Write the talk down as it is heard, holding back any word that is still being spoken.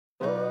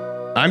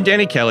I'm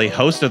Danny Kelly,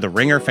 host of the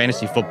Ringer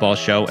Fantasy Football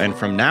Show, and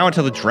from now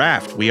until the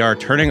draft, we are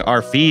turning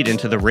our feed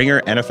into the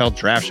Ringer NFL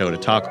Draft Show to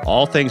talk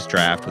all things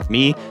draft with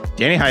me,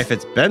 Danny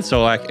Heifetz, Ben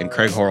Solak, and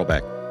Craig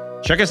Horlbeck.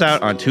 Check us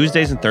out on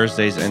Tuesdays and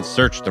Thursdays and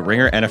search the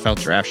Ringer NFL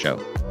Draft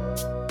Show.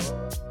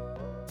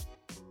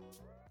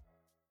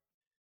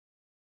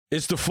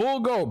 It's the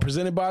Full Go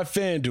presented by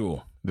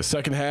FanDuel. The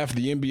second half of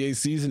the NBA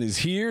season is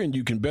here, and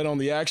you can bet on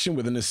the action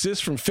with an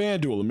assist from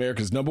FanDuel,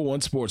 America's #1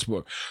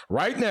 sportsbook.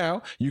 Right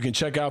now, you can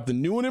check out the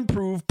new and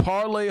improved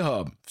Parlay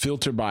Hub,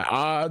 filtered by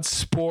odds,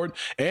 sport,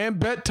 and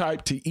bet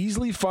type to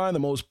easily find the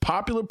most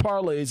popular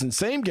parlays and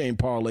same-game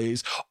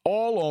parlays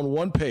all on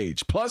one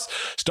page. Plus,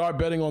 start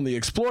betting on the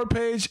Explore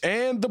page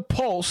and the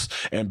Pulse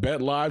and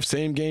bet live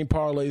same-game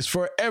parlays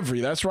for every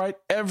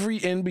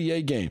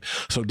NBA game.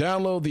 So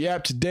download the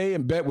app today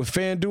and bet with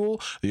FanDuel,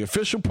 the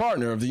official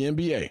partner of the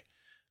NBA.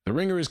 The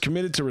Ringer is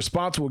committed to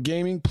responsible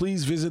gaming.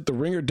 Please visit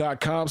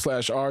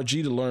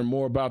theringer.com/RG to learn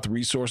more about the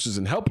resources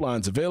and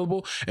helplines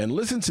available and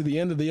listen to the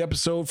end of the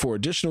episode for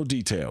additional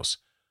details.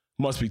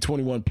 Must be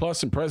 21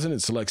 plus and present in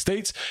select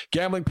states.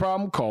 Gambling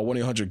problem? Call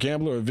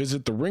 1-800-GAMBLER or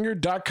visit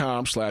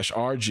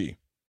theringer.com/RG.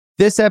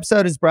 This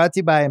episode is brought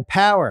to you by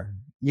Empower.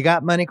 You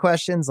got money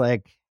questions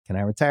like, can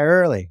I retire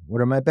early?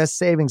 What are my best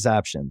savings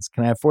options?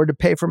 Can I afford to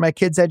pay for my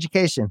kids'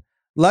 education?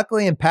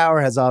 Luckily,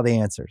 Empower has all the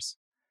answers.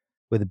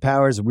 With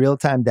Empower's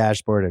real-time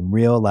dashboard and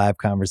real live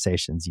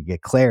conversations, you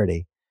get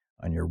clarity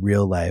on your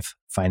real-life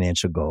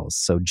financial goals.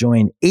 So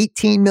join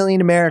 18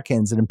 million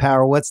Americans and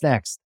Empower what's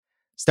next.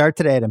 Start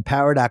today at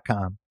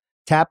empower.com.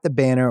 Tap the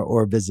banner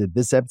or visit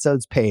this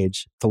episode's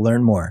page to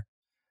learn more.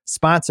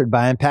 Sponsored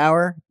by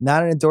Empower,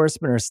 not an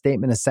endorsement or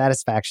statement of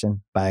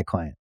satisfaction by a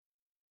client.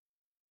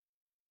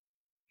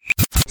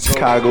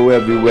 Chicago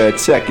everywhere,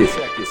 check it.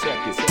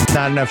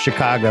 Not enough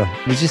Chicago.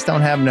 We just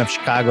don't have enough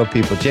Chicago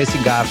people.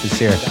 Jason Goff is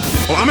here.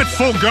 Well, I'm at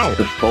Full Go.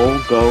 The Full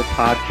Go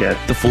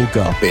Podcast. The Full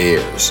Go.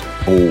 Bears,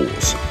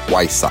 Bulls,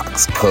 White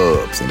Sox,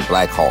 Cubs, and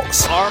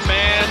Blackhawks. Our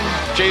man,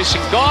 Jason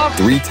Goff.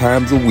 3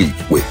 times a week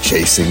with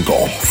Jason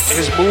Goff.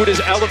 His mood is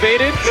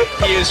elevated.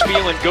 He is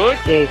feeling good.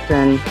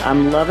 Jason,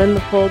 I'm loving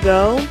the Full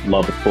Go.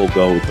 Love the Full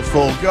Go. The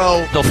Full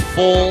Go. The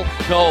Full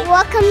Go.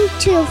 Welcome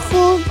to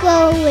Full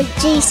Go with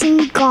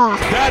Jason Goff.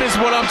 That is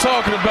what I'm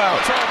talking about.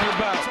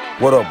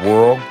 What up,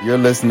 world? You're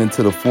listening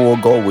to The Full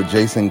Go with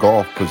Jason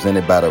Goff,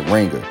 presented by The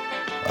Ringer,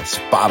 a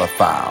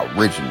Spotify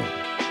original.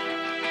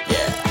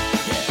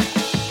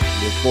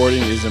 The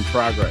recording is in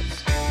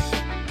progress.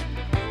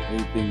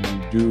 Anything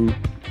you do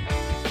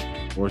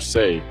or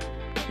say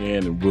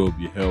can and will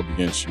be held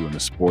against you in the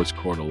sports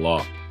court of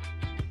law.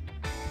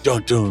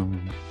 Dun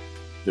dun.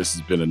 This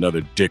has been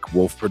another Dick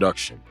Wolf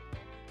production,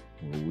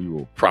 where we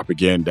will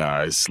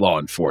propagandize law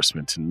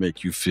enforcement and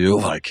make you feel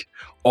like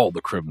all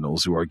the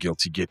criminals who are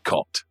guilty get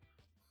caught.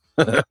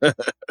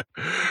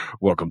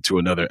 Welcome to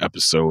another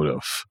episode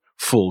of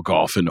Full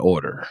Golf in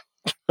Order.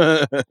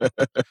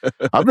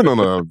 I've been on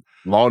a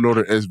Law and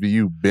Order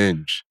SVU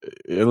binge.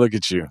 Yeah, look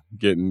at you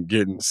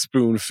getting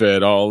spoon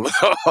fed all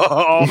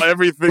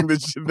everything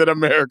that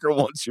America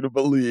wants you to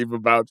believe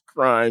about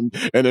crime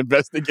and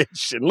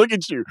investigation. Look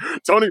at you,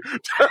 Tony.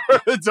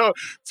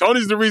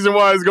 Tony's the reason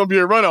why it's going to be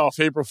a runoff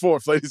April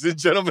 4th, ladies and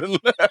gentlemen.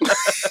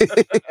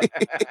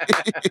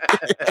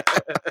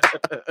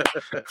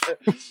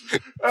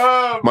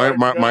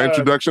 My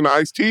introduction to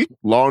Ice-T,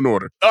 Law and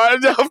Order.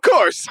 Of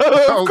course,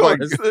 of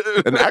course.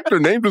 Like, an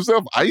actor named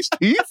himself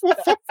Ice-T?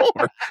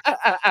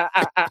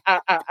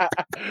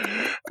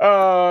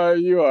 Oh,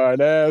 you are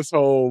an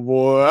asshole,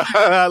 boy.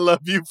 I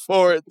love you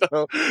for it,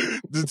 though.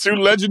 The 2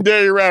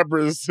 legendary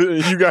rappers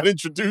you got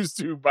introduced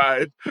to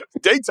by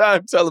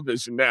daytime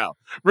television now.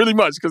 Really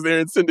much, because they're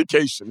in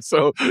syndication.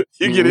 So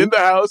you get In the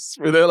House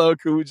with LL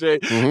Cool J,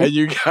 and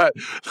you got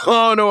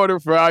Law and Order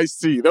for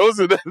Ice-T.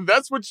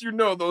 That's what you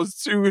know those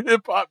 2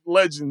 hip-hop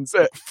legends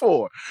at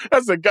for.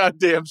 That's a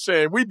goddamn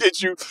shame. We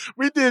did you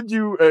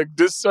a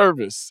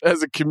disservice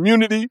as a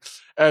community,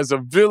 as a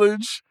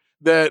village,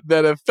 that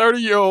a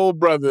 30-year-old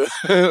brother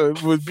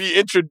would be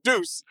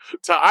introduced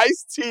to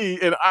Ice-T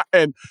and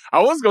I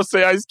was gonna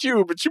say Ice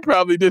Cube, but you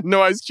probably didn't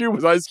know Ice Cube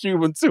was Ice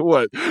Cube until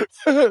what?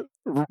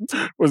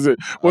 Was it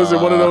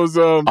one of those?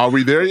 Are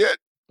we there yet?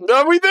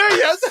 Are we there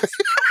yet?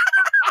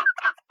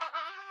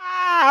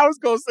 I was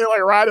gonna say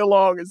like Ride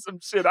Along and some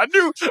shit. I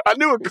knew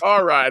a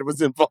car ride was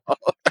involved.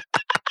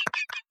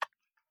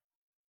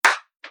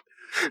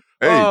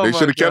 Hey, they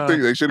should have kept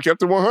it. They should have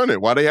kept it 100.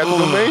 Why they had to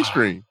go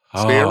mainstream?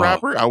 Stay a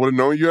rapper. I would have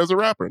known you as a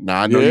rapper.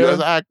 Nah, I know you as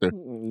an actor.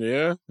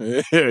 Yeah.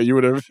 You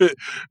would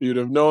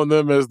have known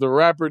them as the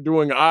rapper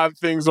doing odd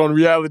things on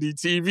reality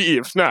TV.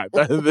 If not,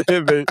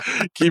 they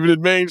keeping it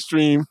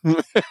mainstream.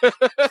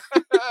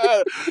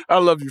 I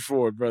love you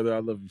for it, brother. I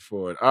love you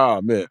for it.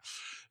 Oh man,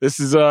 this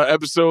is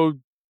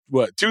episode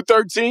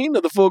 213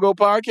 of the Full Go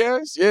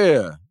Podcast.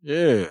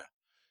 Yeah.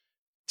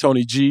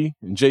 Tony G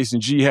and Jason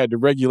G had to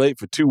regulate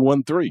for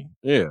 213.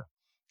 Yeah.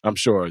 I'm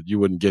sure you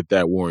wouldn't get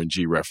that Warren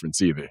G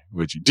reference either,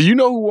 would you? Do you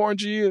know who Warren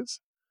G is?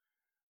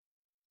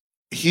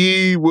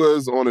 He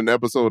was on an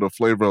episode of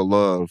Flavor of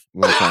Love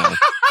one time.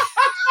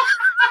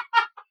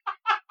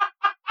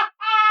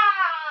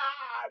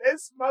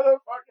 this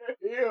motherfucker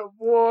here,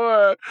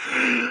 boy.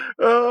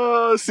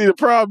 See, the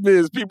problem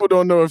is people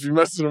don't know if you're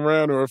messing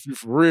around or if you're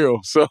for real.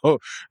 So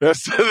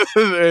that's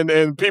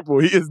and people,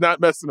 he is not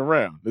messing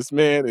around. This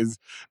man is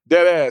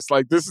dead ass.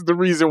 Like, this is the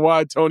reason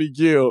why Tony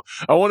Gill,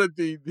 I wanted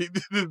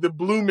the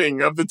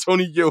blooming of the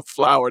Tony Gill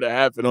flower to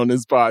happen on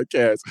this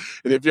podcast.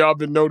 And if y'all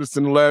been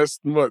noticing the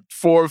last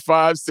 4,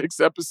 5, 6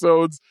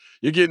 episodes,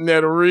 you're getting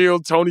that real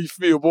Tony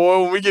feel.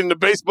 Boy, when we get into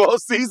baseball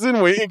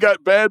season, we ain't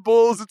got bad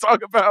Bulls to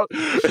talk about,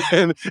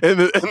 and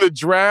the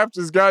draft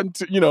has gotten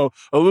to,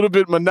 a little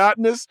bit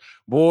monotonous.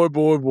 Boy,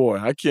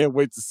 I can't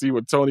wait to see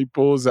what Tony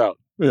pulls out,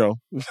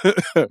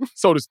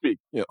 so to speak,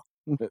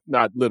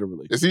 not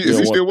literally. Is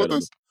he still with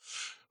us?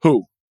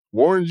 Who?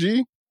 Warren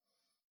G?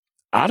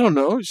 I don't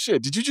know.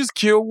 Shit, did you just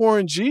kill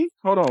Warren G?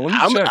 Hold on,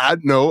 let me check.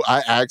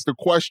 I asked a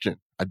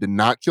question. I did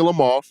not kill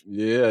him off.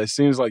 Yeah, it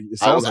sounds like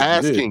I was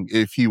asking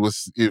if he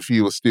was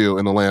still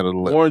in the land of the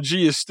living. Warren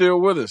G is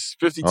still with us,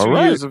 52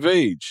 years of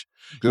age.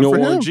 Good for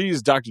Warren him. G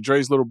is Dr.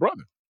 Dre's little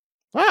brother.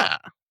 Ah.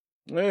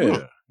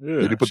 Yeah.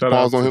 Did he put the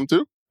pause on him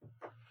too?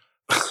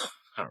 All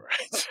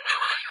right.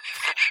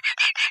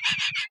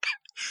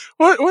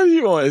 What are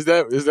you on? Is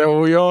that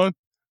what we on?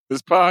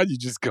 This pod? You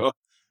just go.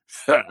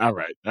 All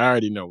right. I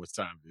already know what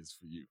time it is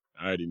for you.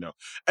 I already know.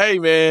 Hey,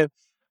 man,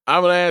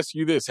 I'm going to ask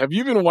you this. Have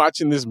you been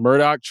watching this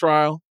Murdoch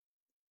trial?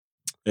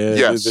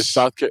 Yes.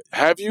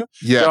 Have you?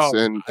 Yes.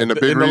 And the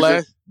big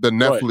reason, the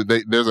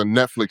Netflix, there's a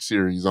Netflix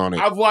series on it.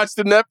 I've watched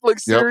the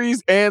Netflix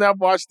series and I've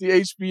watched the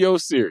HBO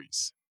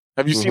series.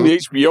 Have you seen the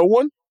HBO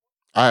one?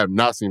 I have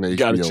not seen the HBO one. You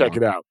got to check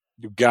it out.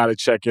 You got to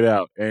check it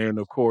out. And,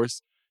 of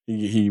course,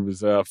 he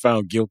was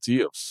found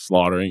guilty of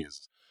slaughtering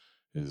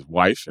his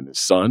wife and his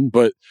son.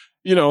 But,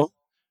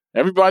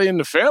 everybody in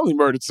the family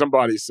murdered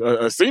somebody,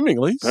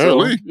 seemingly.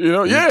 Apparently.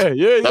 So,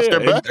 yeah. That's their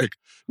back.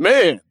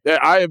 Man,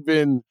 I have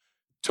been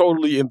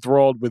totally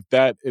enthralled with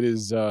that. It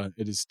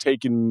has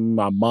taken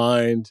my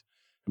mind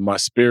and my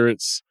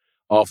spirits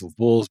off of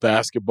Bulls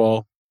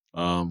basketball.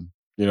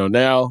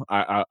 Now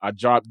I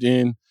dropped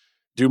in,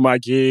 do my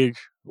gig,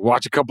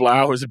 watch a couple of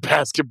hours of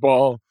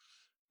basketball.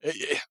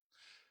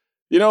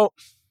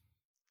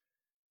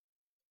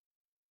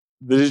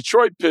 The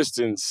Detroit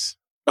Pistons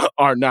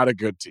are not a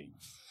good team.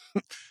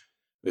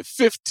 They're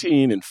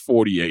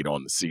 15-48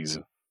 on the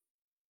season.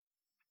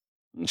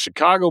 And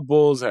Chicago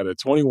Bulls had a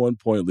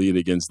 21-point lead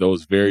against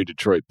those very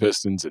Detroit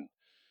Pistons, and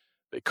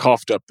they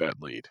coughed up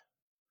that lead,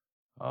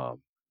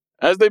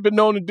 as they've been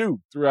known to do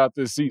throughout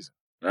this season,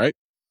 right?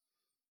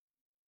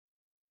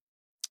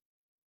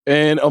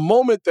 And a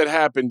moment that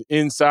happened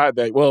inside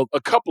that,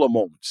 a couple of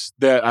moments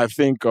that I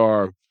think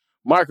are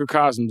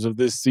microcosms of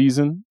this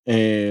season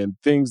and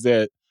things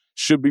that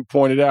should be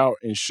pointed out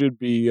and should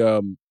be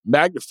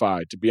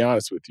magnified, to be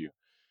honest with you,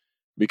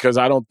 because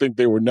I don't think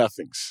they were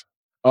nothings.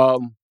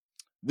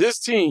 This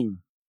team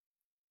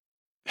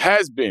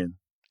has been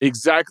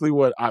exactly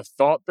what I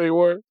thought they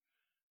were,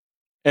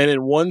 and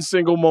in one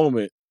single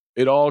moment,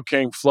 it all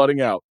came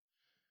flooding out.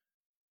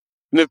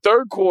 In the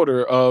third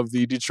quarter of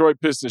the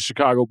Detroit Pistons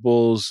Chicago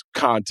Bulls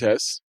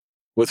contest,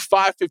 with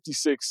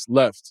 5:56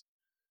 left,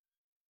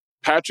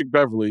 Patrick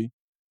Beverley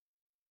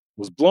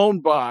was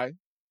blown by.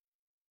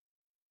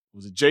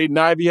 Was it Jaden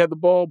Ivey had the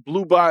ball?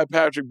 Blew by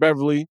Patrick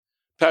Beverley.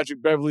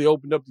 Patrick Beverley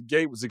opened up the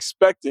gate, was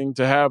expecting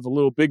to have a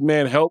little big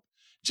man help.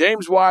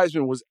 James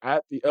Wiseman was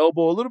at the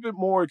elbow, a little bit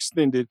more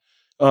extended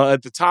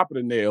at the top of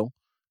the nail.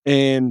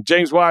 And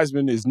James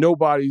Wiseman is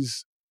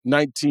nobody's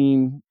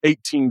 19,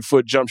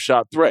 18-foot jump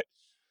shot threat.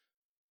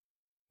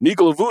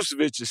 Nikola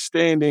Vucevic is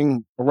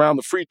standing around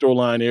the free throw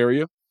line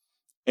area,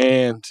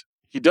 and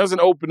he doesn't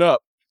open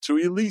up to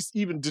at least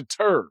even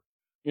deter,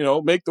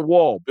 make the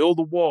wall, build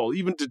the wall,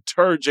 even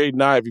deter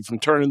Jaden Ivey from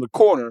turning the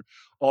corner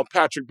on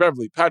Patrick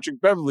Beverley. Patrick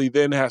Beverley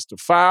then has to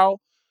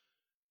foul.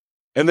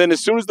 And then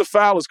as soon as the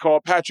foul is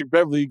called, Patrick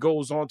Beverley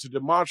goes on to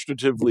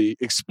demonstratively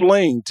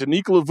explain to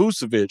Nikola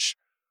Vucevic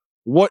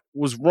what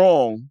was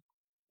wrong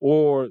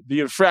or the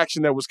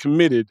infraction that was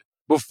committed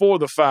before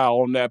the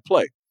foul on that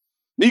play.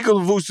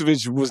 Nikola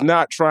Vucevic was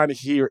not trying to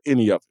hear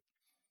any of it.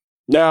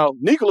 Now,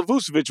 Nikola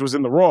Vucevic was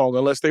in the wrong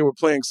unless they were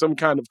playing some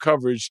kind of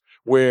coverage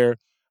where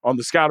on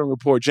the scouting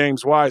report,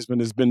 James Wiseman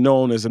has been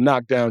known as a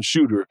knockdown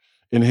shooter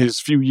in his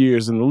few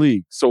years in the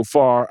league. So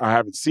far, I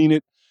haven't seen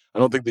it. I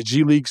don't think the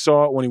G League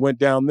saw it when he went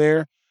down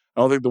there.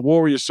 I don't think the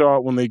Warriors saw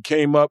it when they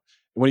came up,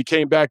 when he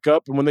came back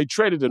up, and when they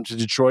traded him to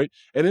Detroit.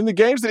 And in the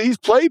games that he's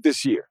played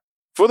this year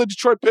for the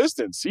Detroit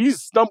Pistons, he's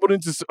stumbled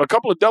into a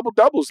couple of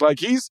double-doubles.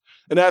 Like, he's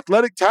an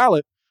athletic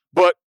talent,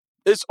 but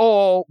it's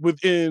all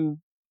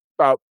within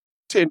about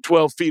 10,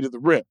 12 feet of the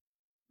rim.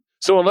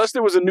 So unless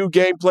there was a new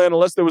game plan,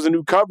 unless there was a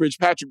new coverage,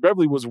 Patrick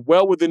Beverley was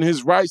well within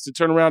his rights to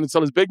turn around and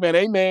tell his big man,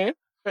 hey, man,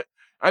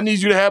 I need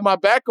you to have my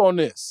back on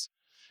this.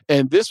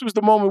 And this was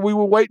the moment we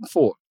were waiting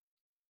for.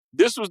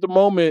 This was the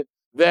moment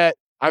that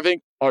I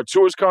think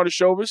Arturas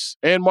Karnisovas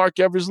and Mark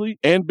Eversley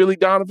and Billy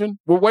Donovan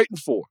were waiting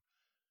for.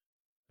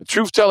 The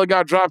truth teller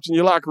got dropped in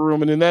your locker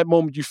room, and in that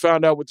moment you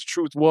found out what the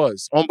truth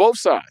was on both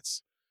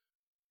sides.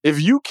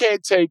 If you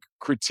can't take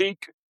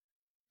critique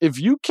if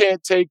you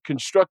can't take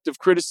constructive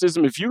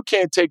criticism, if you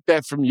can't take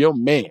that from your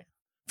man,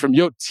 from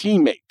your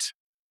teammate,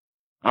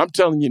 I'm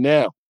telling you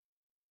now,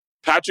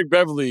 Patrick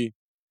Beverley,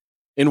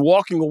 in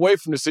walking away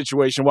from the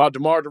situation while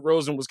DeMar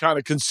DeRozan was kind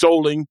of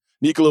consoling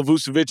Nikola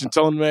Vucevic and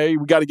telling him, hey,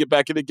 we got to get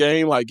back in the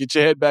game, like get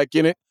your head back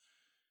in it.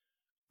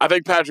 I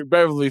think Patrick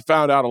Beverley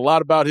found out a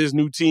lot about his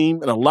new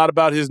team and a lot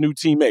about his new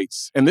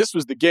teammates. And this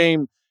was the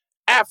game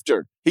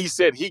after he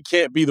said he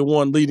can't be the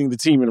one leading the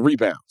team in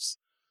rebounds.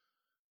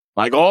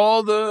 Like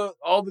all the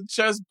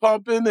chest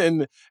pumping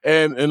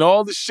and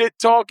all the shit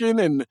talking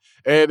and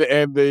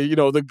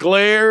the the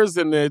glares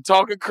and the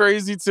talking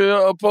crazy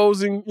to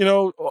opposing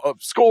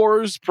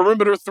scorers,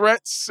 perimeter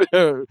threats,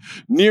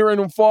 near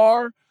and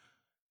far.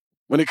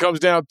 When it comes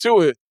down to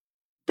it,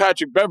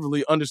 Patrick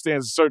Beverley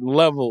understands a certain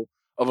level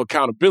of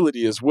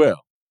accountability as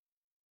well.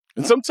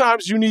 And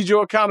sometimes you need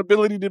your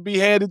accountability to be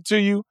handed to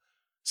you.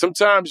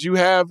 Sometimes you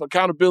have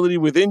accountability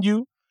within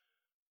you.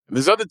 And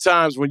there's other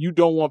times when you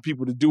don't want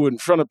people to do it in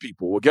front of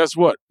people. Well, guess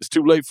what? It's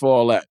too late for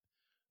all that.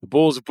 The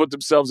Bulls have put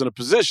themselves in a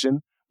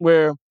position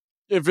where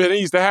if it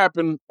needs to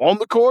happen on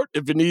the court,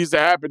 if it needs to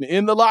happen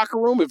in the locker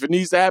room, if it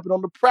needs to happen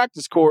on the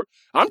practice court,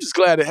 I'm just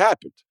glad it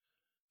happened.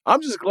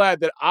 I'm just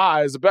glad that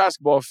I, as a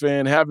basketball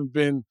fan, haven't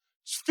been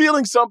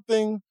feeling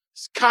something,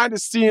 kind of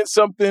seeing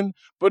something,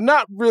 but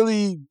not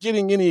really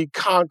getting any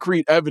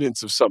concrete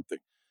evidence of something.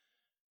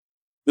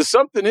 The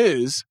something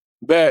is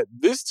that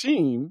this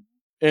team,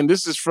 and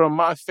this is from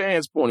my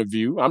fans' point of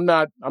view, I'm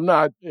not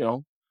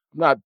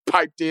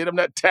piped in, I'm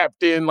not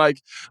tapped in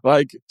like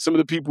some of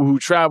the people who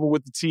travel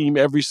with the team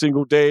every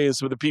single day and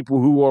some of the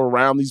people who are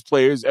around these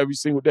players every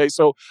single day.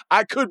 So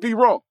I could be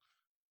wrong,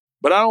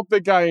 but I don't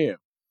think I am.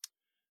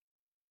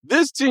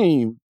 This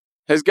team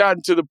has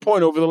gotten to the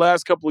point over the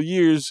last couple of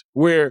years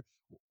where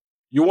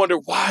you wonder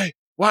why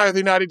are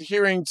they not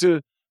adhering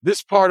to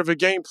this part of a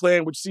game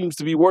plan which seems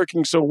to be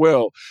working so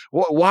well?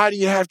 Why do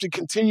you have to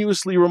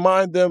continuously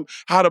remind them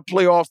how to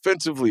play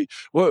offensively?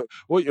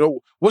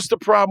 What's the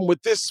problem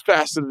with this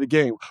facet of the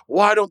game?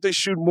 Why don't they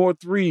shoot more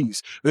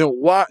threes?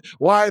 Why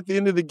at the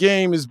end of the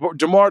game is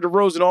DeMar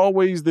DeRozan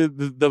always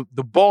the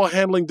ball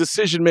handling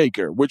decision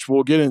maker, which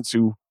we'll get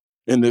into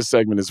in this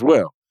segment as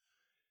well.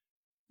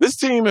 This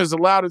team has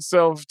allowed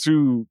itself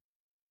to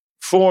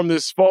form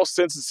this false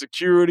sense of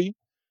security.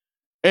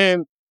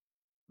 And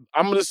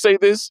I'm going to say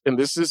this, and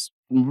this is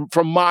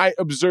from my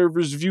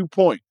observer's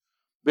viewpoint.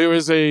 There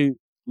is a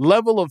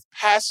level of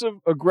passive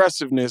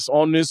aggressiveness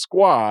on this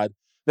squad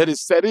that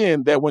is set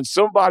in that when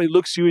somebody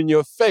looks you in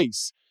your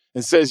face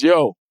and says,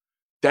 yo,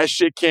 that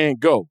shit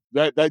can't go.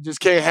 That just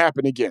can't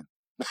happen again.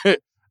 All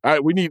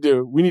right, we need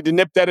to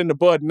nip that in the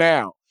bud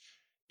now.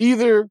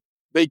 Either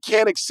they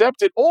can't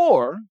accept it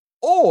or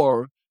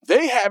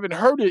they haven't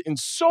heard it in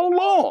so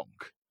long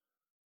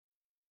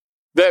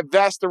that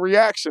that's the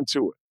reaction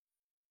to it.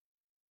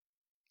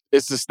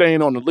 It's a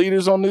stain on the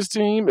leaders on this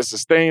team. It's a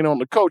stain on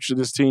the coach of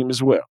this team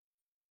as well.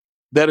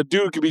 That a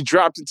dude could be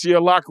dropped into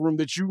your locker room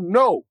that you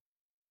know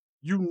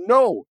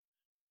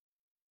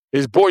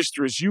is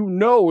boisterous. You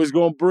know is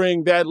going to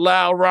bring that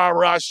loud,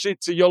 rah-rah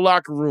shit to your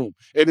locker room.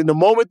 And in the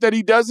moment that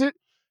he does it,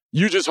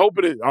 you just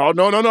hoping it, oh,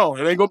 no,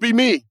 it ain't going to be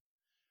me.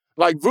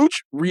 Like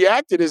Vooch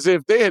reacted as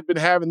if they had been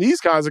having these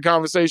kinds of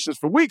conversations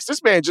for weeks.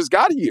 This man just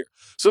got here.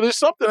 So there's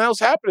something else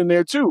happening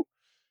there too.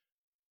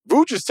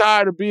 Vooch is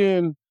tired of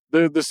being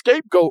the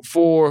scapegoat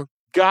for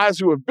guys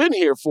who have been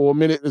here for a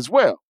minute as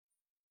well.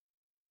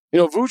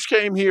 Vooch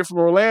came here from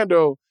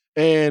Orlando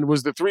and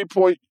was the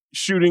three-point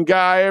shooting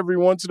guy every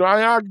once in a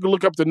while. I can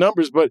look up the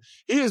numbers, but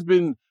he has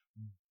been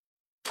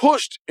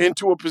pushed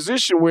into a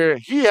position where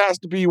he has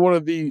to be one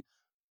of the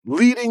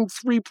leading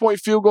three-point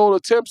field goal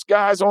attempts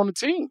guys on the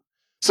team.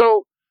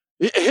 So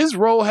his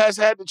role has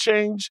had to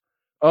change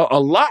a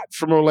lot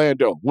from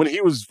Orlando when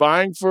he was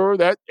vying for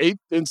that 8th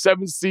and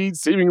 7th seed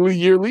seemingly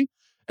yearly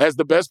as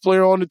the best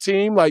player on the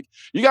team. Like,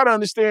 you got to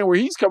understand where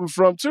he's coming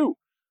from, too.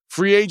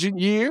 Free agent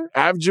year,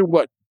 averaging,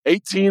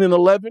 18 and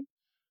 11,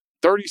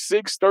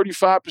 36,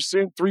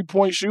 35%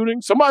 three-point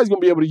shooting. Somebody's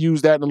going to be able to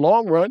use that in the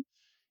long run.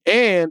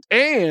 And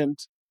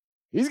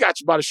he's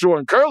got you by the short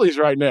and curlies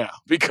right now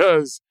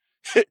because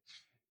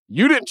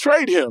you didn't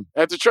trade him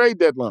at the trade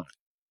deadline.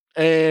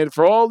 And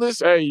for all this,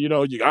 hey, you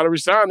got to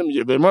resign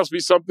him. There must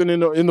be something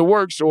in the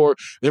works, or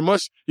there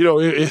must,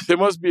 there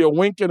must be a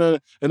wink and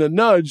a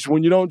nudge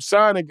when you don't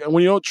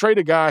when you don't trade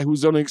a guy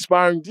who's on an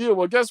expiring deal.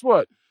 Well, guess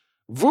what?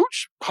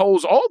 Vooch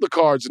holds all the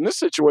cards in this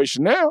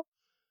situation now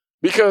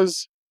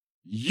because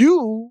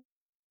you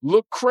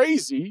look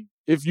crazy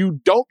if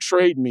you don't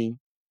trade me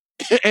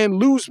and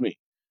lose me.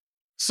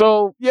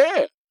 So,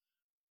 yeah,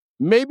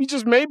 maybe,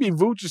 just maybe,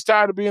 Vooch is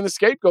tired of being the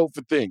scapegoat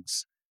for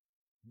things.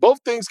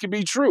 Both things can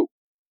be true.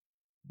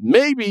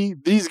 Maybe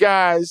these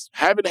guys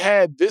haven't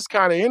had this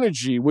kind of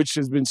energy, which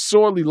has been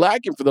sorely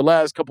lacking for the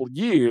last couple of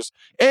years,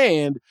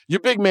 and your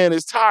big man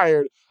is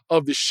tired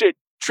of the shit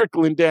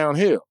trickling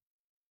downhill.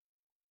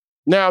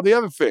 Now, the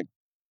other thing,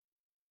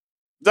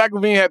 Zach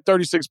LaVine had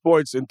 36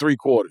 points in 3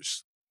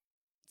 quarters.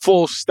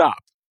 Full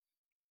stop.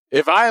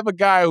 If I have a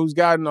guy who's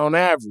gotten on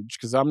average,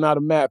 because I'm not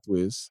a math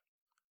whiz,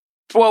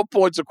 12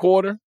 points a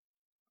quarter.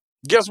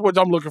 Guess what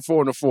I'm looking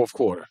for in the fourth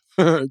quarter?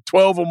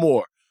 12 or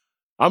more.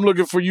 I'm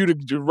looking for you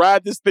to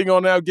ride this thing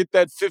on out, get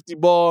that 50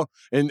 ball,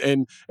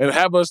 and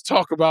have us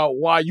talk about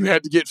why you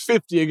had to get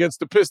 50 against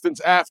the Pistons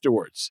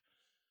afterwards.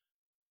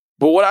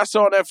 But what I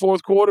saw in that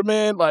fourth quarter,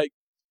 man, like,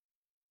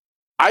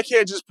 I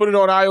can't just put it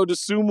on Ayo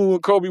Dosunmu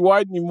and Kobe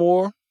White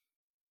anymore.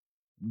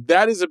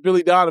 That is a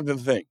Billy Donovan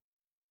thing.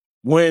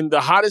 When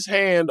the hottest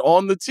hand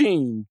on the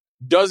team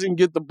doesn't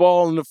get the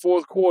ball in the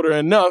fourth quarter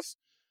enough,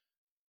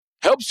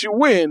 helps you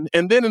win,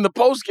 and then in the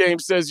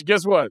postgame says,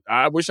 guess what?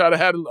 I wish I'd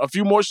have had a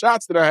few more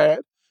shots than I had.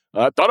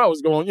 I thought I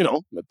was going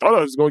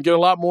to get a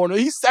lot more.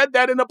 He said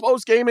that in the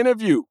postgame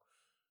interview.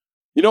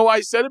 You know why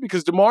he said it?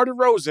 Because DeMar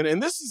DeRozan,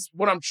 and this is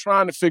what I'm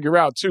trying to figure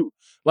out too.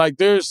 Like,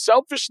 there's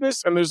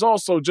selfishness and there's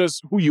also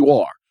just who you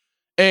are.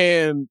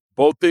 And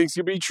both things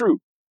can be true.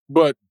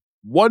 But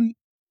one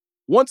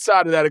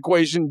side of that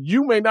equation,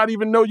 you may not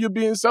even know you're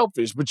being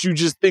selfish, but you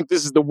just think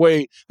this is the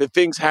way that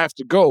things have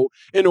to go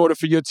in order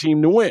for your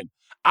team to win.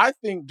 I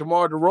think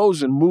DeMar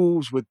DeRozan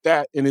moves with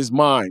that in his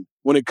mind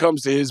when it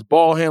comes to his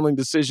ball handling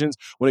decisions,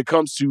 when it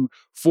comes to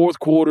fourth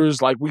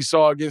quarters like we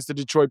saw against the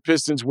Detroit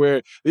Pistons,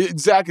 where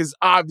Zach is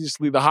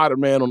obviously the hotter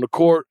man on the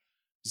court.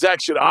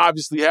 Zach should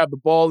obviously have the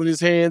ball in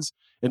his hands.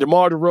 And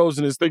DeMar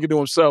DeRozan is thinking to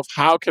himself,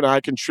 how can I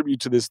contribute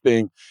to this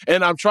thing?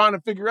 And I'm trying to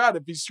figure out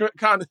if he's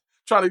kind of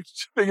trying to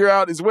figure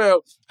out as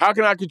well, how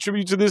can I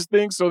contribute to this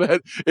thing so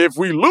that if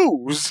we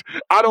lose,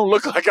 I don't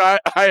look like I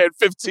had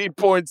 15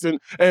 points and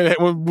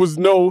was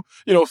no,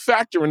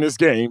 factor in this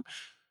game.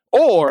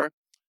 Or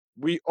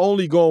we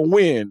only gonna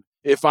win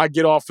if I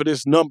get off of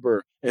this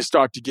number and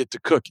start to get to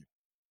cooking.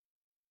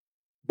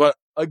 But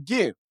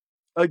again,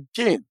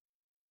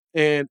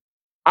 and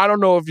I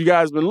don't know if you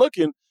guys been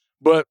looking,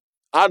 but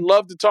I'd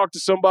love to talk to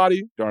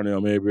somebody,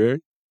 Darnell Mayberry,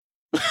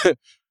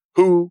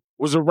 who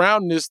was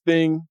around this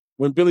thing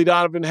when Billy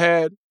Donovan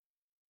had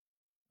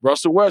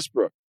Russell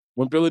Westbrook,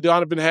 when Billy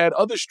Donovan had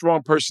other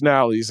strong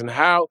personalities and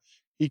how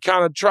he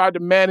kind of tried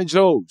to manage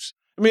those.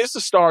 I mean, it's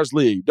a stars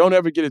league. Don't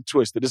ever get it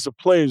twisted. It's a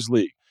players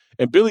league.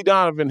 And Billy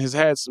Donovan has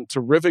had some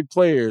terrific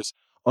players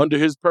under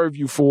his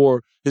purview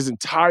for his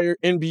entire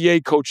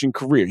NBA coaching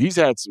career. He's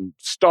had some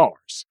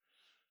stars.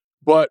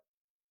 But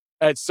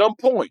at some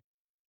point,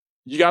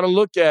 you got to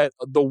look at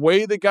the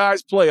way the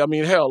guys play. I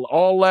mean, hell,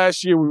 all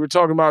last year we were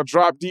talking about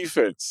drop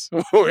defense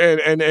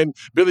and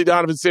Billy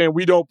Donovan saying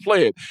we don't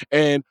play it.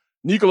 And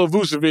Nikola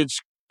Vucevic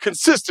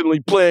consistently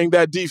playing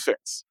that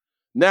defense.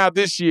 Now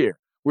this year,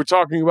 we're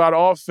talking about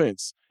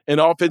offense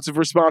and offensive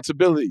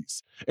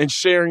responsibilities and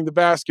sharing the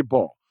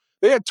basketball.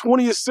 They had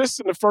 20 assists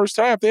in the first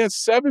half. They had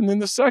 7 in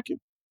the second.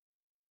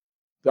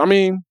 I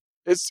mean,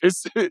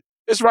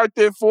 it's right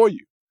there for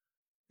you.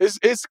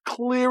 It's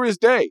clear as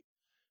day.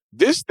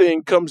 This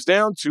thing comes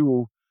down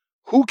to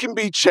who can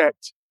be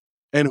checked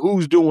and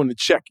who's doing the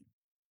checking.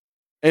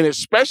 And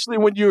especially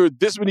when you're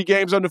this many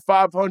games under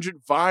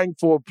 500 vying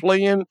for a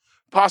play-in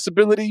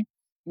possibility,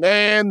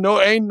 man,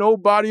 ain't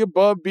nobody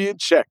above being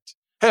checked.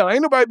 Hell,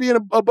 ain't nobody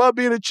above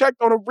being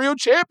checked on a real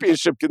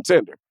championship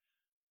contender.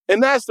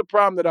 And that's the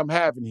problem that I'm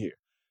having here,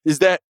 is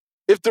that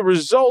if the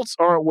results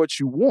aren't what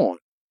you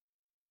want,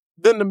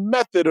 then the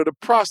method or the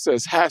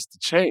process has to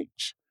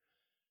change.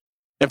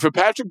 And for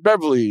Patrick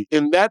Beverley,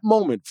 in that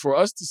moment, for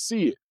us to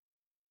see it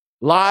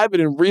live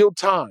and in real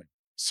time,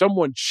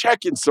 someone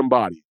checking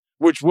somebody,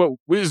 which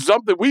is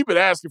something we've been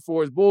asking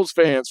for as Bulls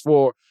fans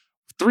for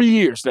 3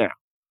 years now,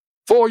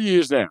 4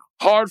 years now.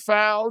 Hard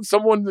foul,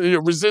 someone,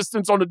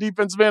 resistance on the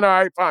defensive end. All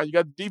right, fine. You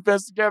got the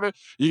defense together.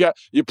 You're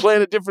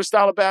playing a different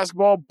style of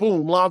basketball.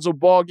 Boom, Lonzo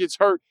Ball gets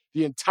hurt.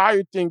 The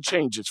entire thing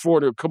changes for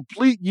the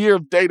complete year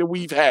of data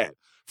we've had.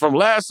 From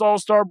last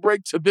All-Star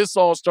break to this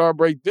All-Star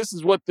break, this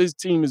is what this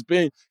team has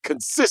been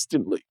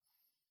consistently.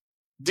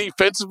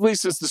 Defensively,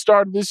 since the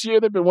start of this year,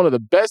 they've been one of the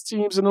best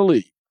teams in the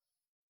league.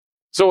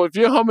 So if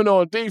you're humming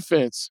on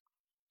defense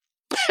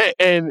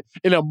and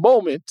in a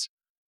moment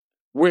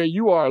where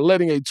you are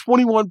letting a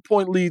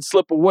 21-point lead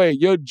slip away,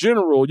 your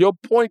general, your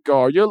point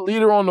guard, your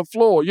leader on the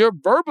floor, your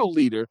verbal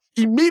leader,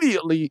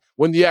 immediately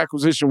when the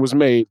acquisition was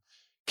made,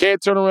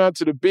 can't turn around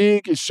to the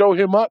big and show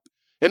him up.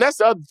 And that's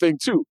the other thing,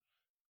 too.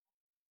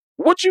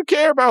 What you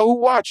care about who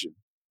watching?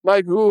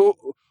 Like,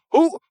 who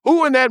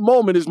in that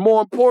moment is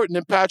more important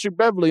than Patrick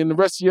Beverley and the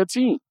rest of your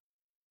team?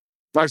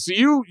 Like, so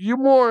you're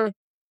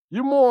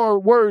more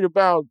worried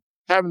about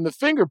having the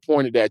finger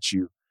pointed at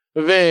you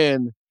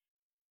than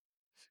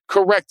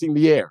correcting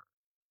the error.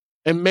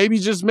 And maybe,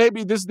 just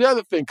maybe, this is the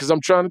other thing, because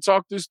I'm trying to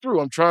talk this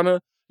through. I'm trying to,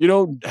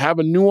 have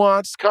a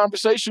nuanced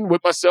conversation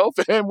with myself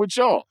and with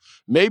y'all.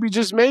 Maybe,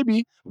 just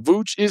maybe,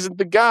 Vooch isn't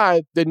the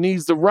guy that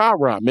needs the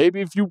rah-rah.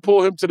 Maybe if you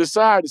pull him to the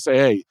side and say,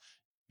 hey, you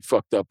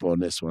fucked up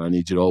on this one. I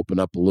need you to open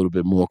up a little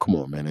bit more. Come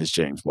on, man. It's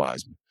James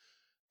Wiseman.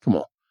 Come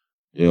on.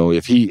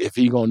 If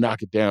he going to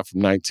knock it down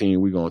from 19,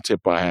 we're going to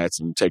tip our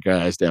hats and take our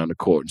ass down the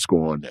court and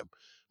score on them.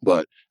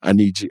 But I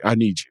need you.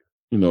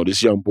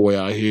 This young boy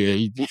out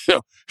here,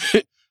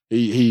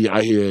 He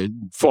I hear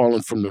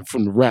falling from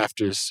the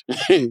rafters.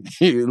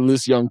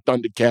 This young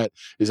Thundercat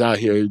is out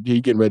here. He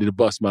getting ready to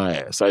bust my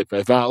ass.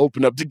 If I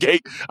open up the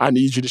gate, I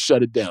need you to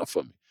shut it down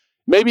for me.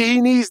 Maybe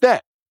he needs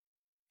that.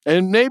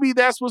 And maybe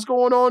that's what's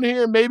going on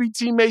here. Maybe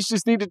teammates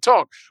just need to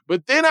talk.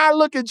 But then I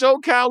look at Joe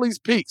Cowley's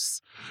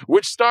piece,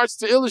 which starts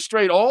to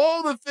illustrate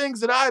all the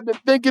things that I've been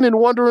thinking and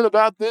wondering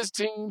about this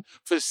team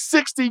for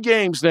 60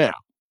 games now.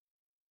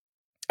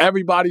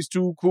 Everybody's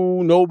too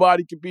cool.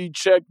 Nobody can be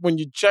checked. When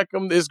you check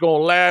them, it's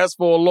going to last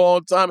for a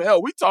long time.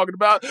 Hell, we talking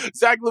about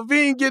Zach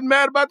LaVine getting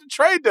mad about the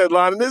trade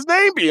deadline and his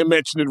name being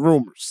mentioned in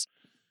rumors.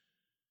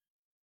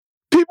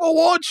 People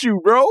want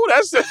you, bro.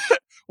 That's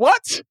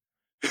what?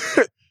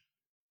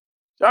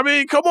 I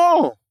mean, come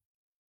on.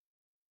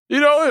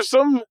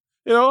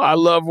 I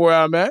love where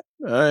I'm at,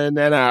 and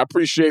I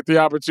appreciate the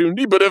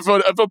opportunity. But if a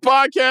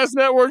podcast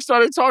network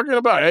started talking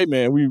about, hey,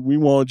 man, we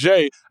want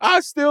Jay, I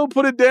still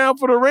put it down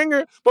for the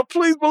Ringer. But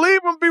please believe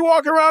him, be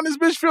walking around this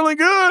bitch feeling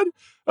good.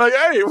 Like,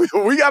 hey,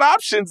 we got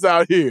options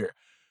out here.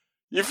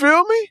 You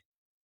feel me?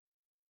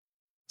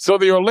 So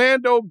the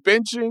Orlando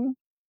benching,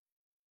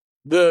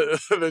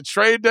 the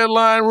trade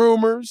deadline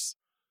rumors,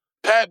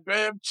 Pat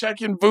Bev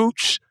checking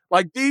Vooch,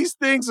 like these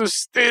things are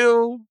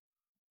still,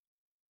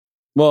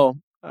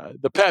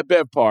 the Pat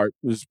Bev part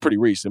was pretty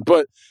recent,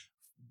 but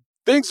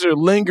things are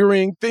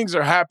lingering. Things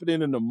are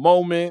happening in the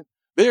moment.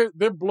 They're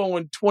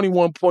blowing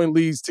 21-point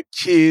leads to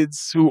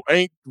kids who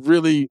ain't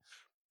really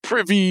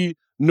privy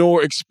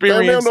nor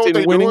experienced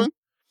in winning.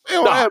 They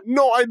don't have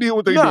no idea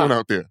what they're doing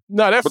out there.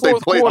 That but fourth they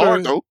played quarter,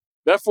 hard, though.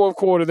 That fourth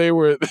quarter,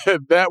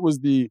 that was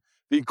the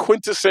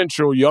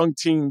quintessential young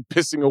team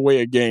pissing away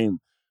a game.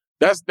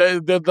 That's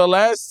the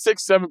last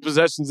 6-7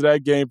 possessions of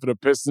that game for the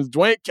Pistons.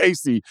 Dwayne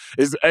Casey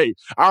is, I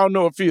don't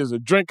know if he is a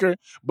drinker,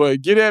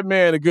 but get that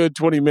man a good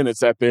 20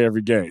 minutes after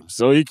every game.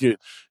 So he could,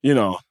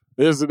 there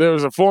was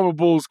a former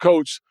Bulls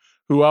coach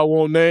who I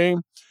won't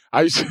name.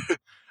 I used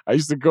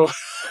to go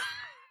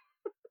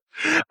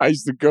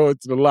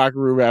into the locker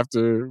room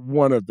after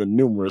one of the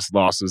numerous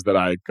losses that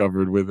I had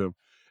covered with him.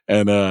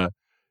 And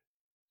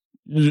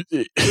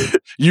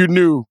you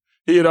knew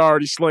he had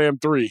already slammed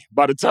 3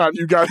 by the time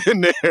you got in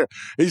there.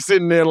 He's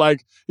sitting there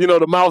like,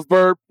 the mouth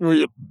burp.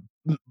 You're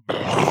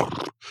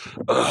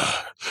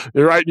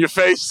right in your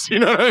face. You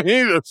know what I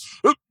mean?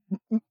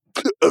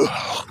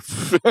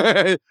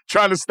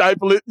 Trying to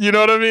stifle it. You know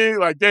what I mean?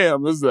 Like,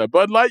 damn, this is a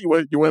Bud Light. You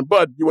went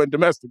Bud. You went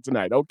domestic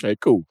tonight. Okay,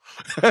 cool.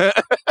 Like,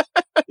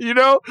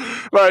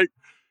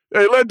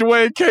 hey, let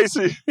Dwayne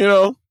Casey,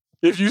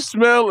 if you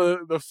smell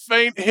the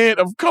faint hint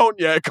of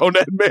cognac on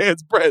that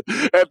man's breath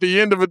at the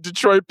end of a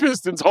Detroit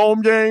Pistons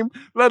home game,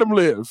 let him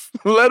live.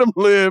 Let him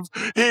live.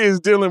 He is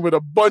dealing with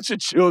a bunch of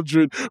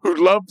children who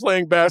love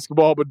playing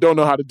basketball but don't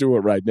know how to do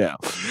it right now.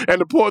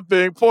 And the poor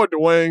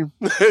Dwayne,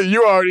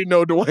 you already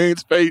know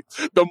Dwayne's fate.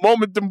 The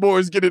moment them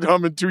boys get it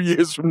humming 2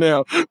 years from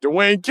now,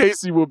 Dwayne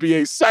Casey will be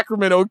a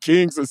Sacramento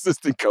Kings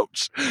assistant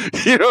coach.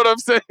 You know what I'm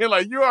saying?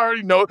 Like, you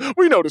already know.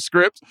 We know the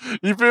script.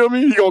 You feel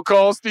me? You gonna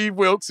call Steve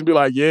Wilkes and be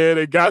like, yeah,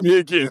 they got me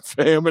again,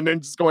 fam, and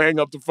then just go hang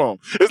up the phone.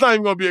 It's not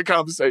even going to be a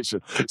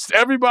conversation.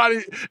 Every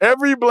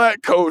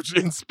black coach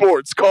in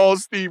sports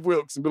calls Steve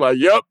Wilkes and be like,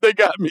 yep, they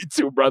got me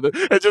too, brother,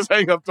 and just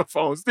hang up the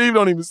phone. Steve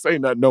don't even say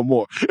nothing no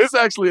more. It's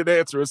actually an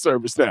answering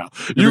service now.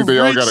 You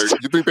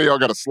think they all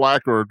got a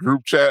Slack or a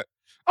group chat?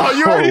 Oh,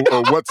 you already know.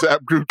 A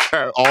WhatsApp group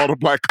chat, all the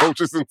black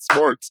coaches in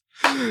sports.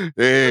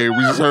 Hey, we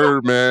just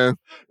heard, man.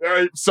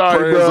 Hey,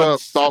 sorry, prayers bro. Up,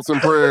 thoughts and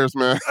prayers,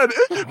 man.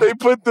 They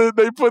put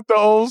the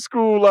old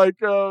school like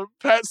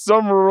Pat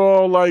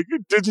Summerall like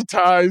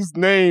digitized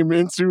name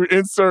into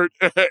insert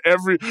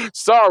every.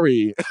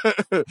 Sorry,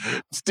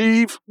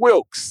 Steve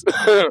Wilkes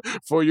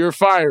for your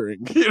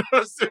firing. You know what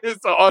I'm saying?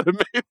 It's an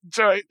automated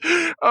joint.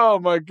 Oh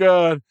my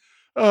God.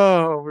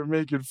 Oh, we're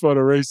making fun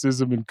of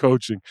racism in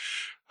coaching.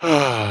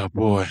 Ah,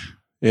 boy.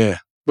 Yeah.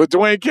 But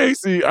Dwayne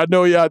Casey, I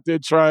know he out there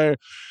trying.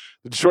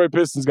 The Detroit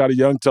Pistons got a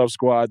young, tough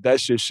squad. That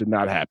shit should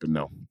not happen,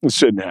 though. It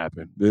shouldn't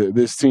happen.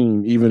 This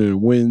team, even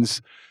in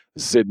wins,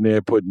 is sitting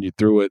there putting you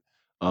through it.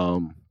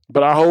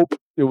 But I hope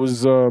it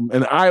was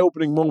an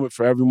eye-opening moment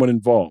for everyone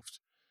involved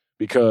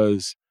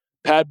because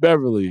Pat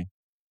Beverly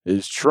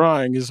is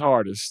trying his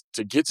hardest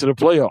to get to the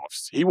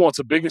playoffs. He wants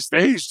a bigger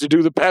stage to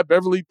do the Pat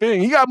Beverly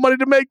thing. He got money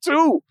to make,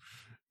 too.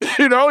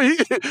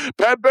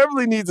 Pat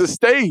Beverly needs a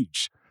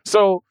stage.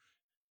 So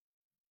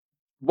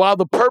while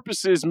the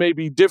purposes may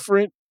be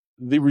different,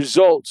 the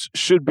results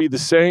should be the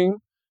same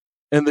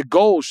and the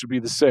goals should be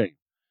the same.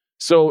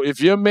 So if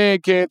your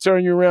man can't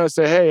turn you around and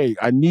say, hey,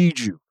 I need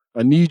you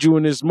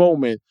in this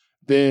moment,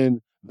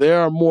 then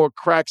there are more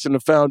cracks in the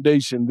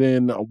foundation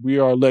than we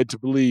are led to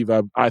believe,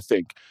 I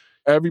think.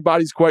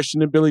 Everybody's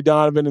questioning Billy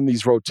Donovan in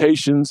these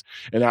rotations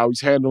and how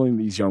he's handling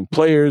these young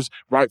players,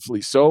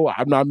 rightfully so.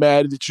 I'm not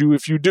mad at you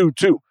if you do,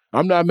 too.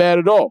 I'm not mad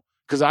at all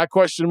because I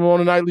question him on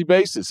a nightly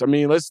basis. I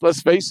mean,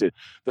 let's face it.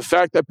 The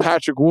fact that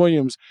Patrick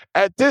Williams,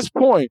 at this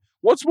point,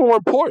 what's more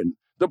important,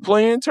 the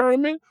play-in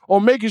tournament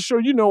or making sure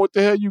you know what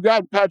the hell you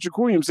got in Patrick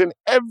Williams in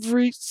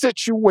every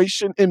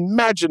situation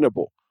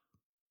imaginable,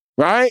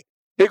 right?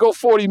 Here go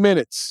 40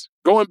 minutes.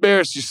 Go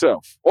embarrass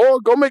yourself.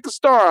 Or go make a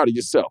star out of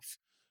yourself.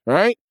 All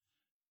right?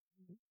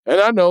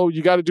 And I know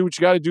you got to do what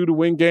you got to do to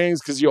win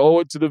games because you owe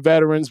it to the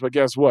veterans. But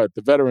guess what?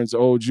 The veterans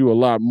owed you a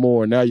lot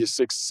more. Now you're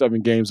 6 or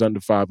 7 games under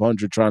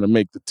 500 trying to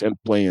make the 10th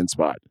play-in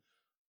spot.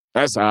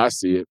 That's how I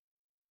see it.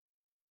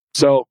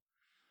 So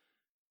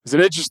it's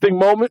an interesting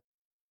moment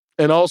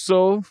and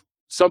also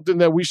something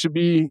that we should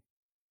be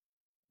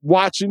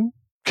watching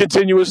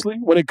continuously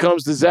when it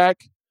comes to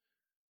Zach,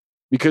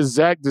 because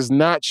Zach does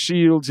not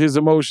shield his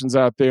emotions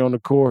out there on the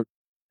court.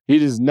 He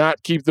does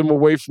not keep them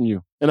away from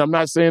you. And I'm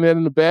not saying that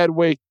in a bad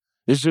way.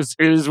 It's just,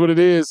 it is what it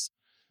is.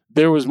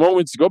 There was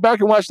moments, go back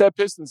and watch that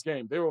Pistons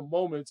game. There were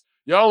moments,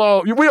 we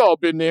all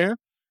been there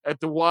at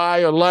the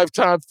Y or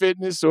Lifetime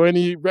Fitness or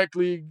any rec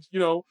league,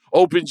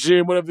 open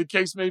gym, whatever the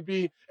case may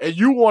be. And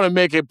you want to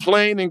make it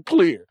plain and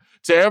clear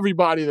to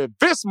everybody that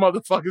this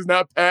motherfucker's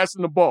not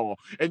passing the ball.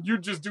 And you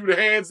just do the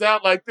hands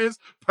out like this,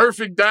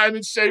 perfect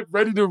diamond shape,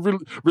 ready to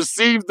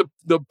receive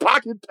the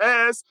pocket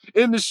pass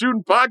in the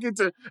shooting pocket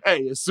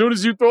hey, as soon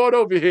as you throw it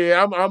over here,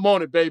 I'm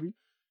on it, baby.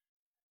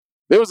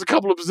 There was a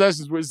couple of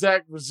possessions where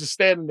Zach was just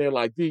standing there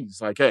like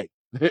these, like, hey,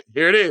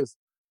 here it is.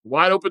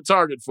 Wide open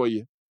target for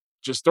you.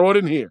 Just throw it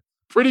in here.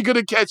 Pretty good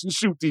at catch and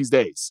shoot these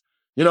days,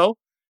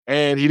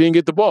 and he didn't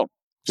get the ball.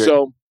 Okay.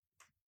 So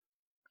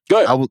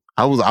go ahead.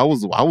 I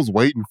was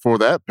waiting for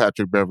that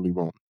Patrick Beverley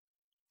moment.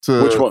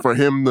 Which one? For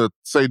him to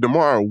say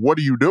tomorrow, what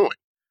are you doing?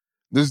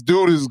 This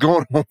dude is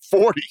going on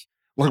 40.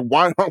 Like,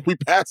 why aren't we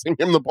passing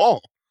him the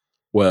ball?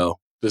 Well,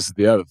 this is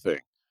the other thing.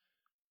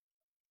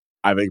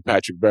 I think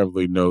Patrick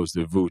Beverley knows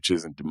that Vooch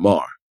isn't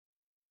DeMar,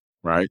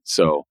 right?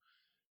 So,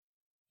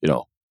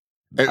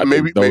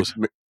 maybe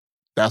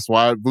that's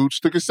why Vooch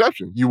took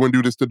exception. You wouldn't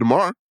do this to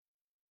DeMar.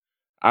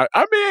 I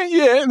mean,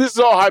 yeah, and this is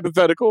all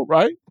hypothetical,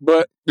 right?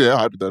 But yeah,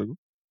 hypothetical.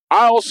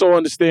 I also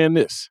understand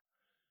this.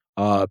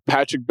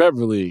 Patrick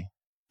Beverley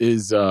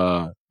is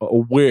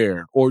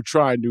aware or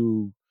trying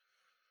to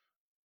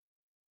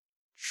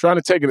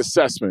take an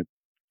assessment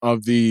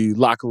of the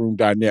locker room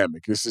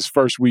dynamic. This is his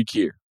first week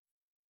here.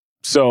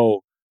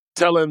 So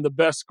telling the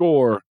best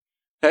scorer,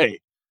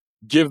 hey,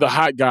 give the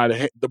hot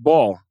guy the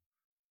ball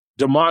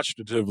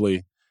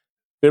demonstratively,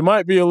 there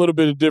might be a little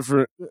bit of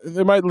different.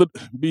 There might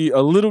be a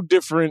little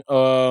different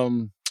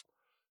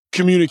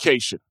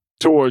communication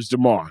towards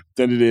DeMar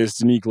than it is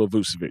to Nikola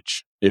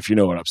Vucevic, if you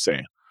know what I'm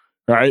saying,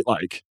 right?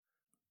 Like,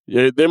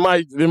 yeah, there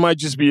might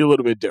just be a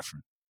little bit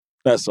different.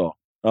 That's all.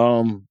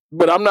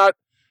 But I'm not.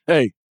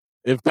 Hey,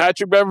 if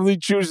Patrick Beverley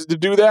chooses to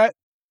do that,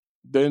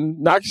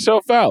 then knock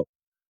yourself out.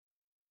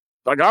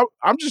 Like,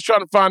 I'm just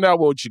trying to find out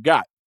what you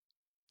got.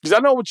 Because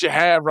I know what you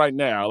have right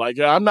now. Like,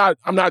 I'm not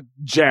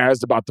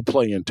jazzed about the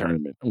play-in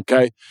tournament,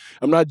 okay?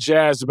 I'm not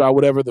jazzed about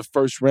whatever the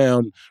first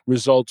round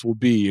results will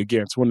be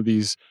against one of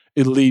these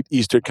elite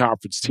Eastern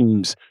Conference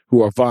teams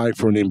who are vying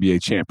for an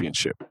NBA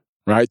championship,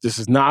 right? This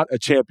is not a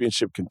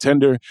championship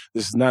contender.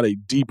 This is not a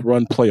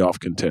deep-run playoff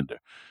contender.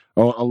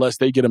 Unless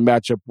they get a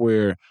matchup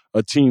where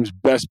a team's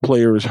best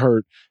player is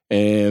hurt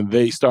and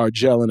they start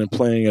gelling and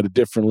playing at a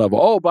different level.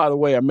 Oh, by the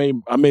way, I made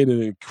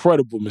an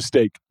incredible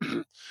mistake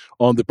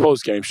on the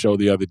postgame show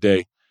the other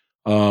day.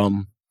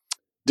 Dylan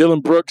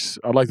Brooks,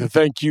 I'd like to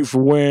thank you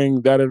for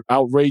wearing that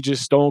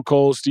outrageous Stone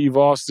Cold Steve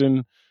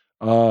Austin,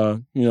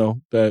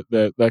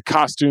 that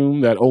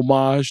costume, that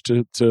homage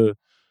to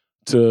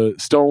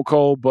Stone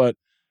Cold. But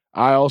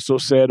I also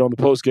said on the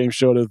postgame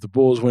show that if the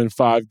Bulls win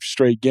 5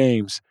 straight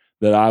games,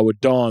 that I would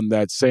don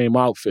that same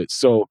outfit.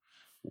 So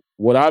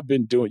what I've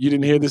been doing, you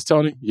didn't hear this,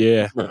 Tony?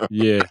 Yeah.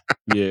 It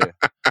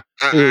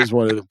was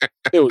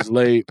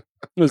late.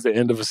 It was the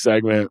end of a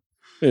segment.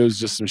 It was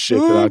just some shit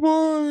that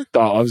I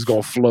thought I was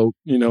going to float.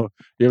 You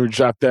ever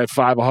drop that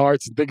 5 of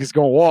hearts and think it's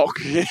going to walk?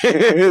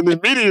 And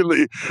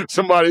immediately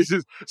somebody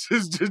just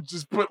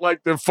put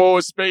like their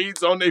 4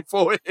 spades on their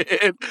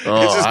forehead. Oh,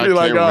 and just be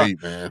I can't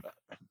wait, man.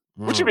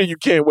 What you mean you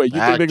can't wait?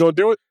 You think they're going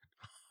to do it?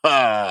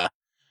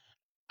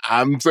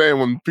 I'm saying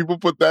when people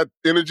put that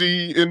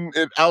energy in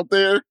out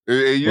there,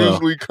 it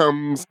usually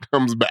comes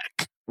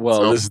back.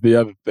 Well, this is the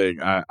other thing.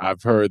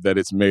 I've heard that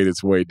it's made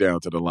its way down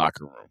to the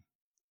locker room.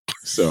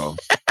 So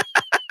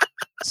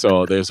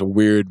there's a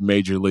weird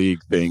major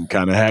league thing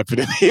kind of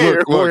happening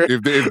here. Look,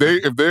 if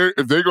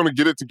they're going to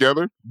get it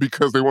together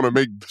because they want to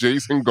make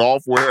Jason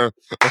Goff wear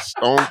a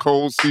Stone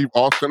Cold Steve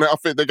Austin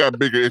outfit, they got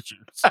bigger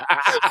issues.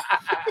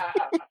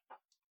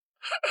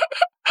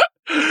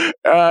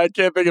 I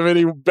can't think of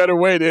any better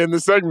way to end the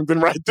segment than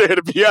right there,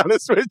 to be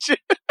honest with you.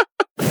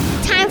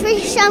 Time for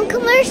some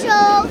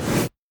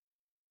commercials.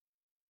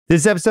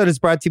 This episode is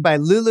brought to you by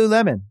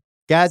Lululemon.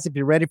 Guys, if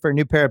you're ready for a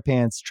new pair of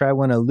pants, try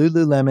one of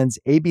Lululemon's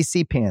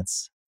ABC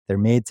pants. They're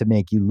made to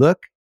make you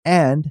look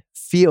and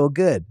feel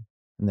good.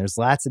 And there's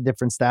lots of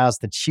different styles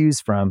to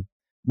choose from.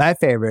 My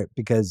favorite,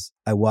 because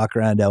I walk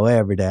around LA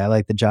every day, I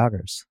like the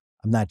joggers.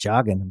 I'm not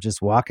jogging, I'm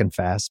just walking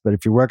fast. But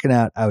if you're working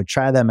out, I would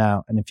try them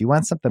out. And if you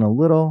want something a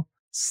little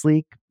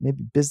sleek,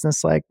 maybe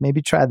business-like,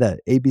 maybe try the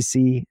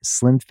ABC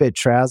Slim Fit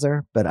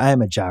trouser. But I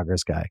am a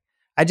joggers guy.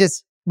 I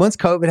just Once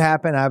COVID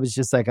happened, I was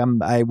just like,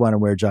 I want to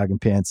wear jogging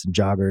pants and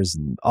joggers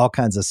and all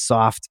kinds of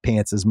soft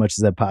pants as much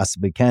as I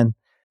possibly can,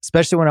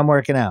 especially when I'm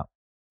working out.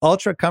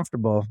 Ultra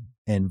comfortable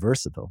and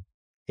versatile.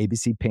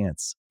 ABC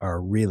pants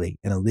are really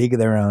in a league of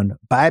their own.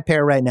 Buy a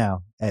pair right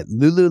now at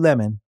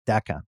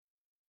Lululemon.com.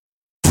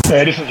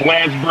 Hey, this is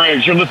Lance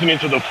Briggs. You're listening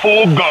to The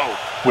Full Go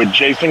with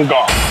Jason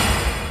Goff.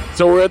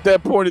 So we're at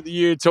that point of the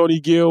year, Tony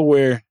Gill,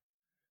 where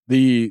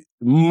the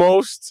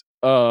most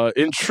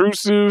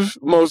intrusive,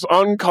 most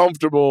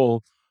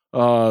uncomfortable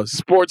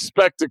sports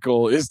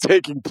spectacle is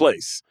taking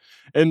place.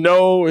 And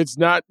no, it's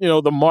not,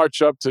 the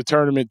march up to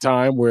tournament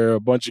time where a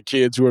bunch of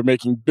kids who are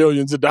making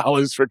billions of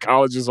dollars for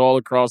colleges all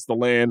across the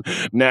land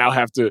now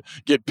have to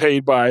get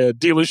paid by a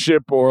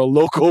dealership or a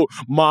local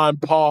mom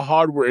and pop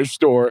hardware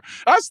store.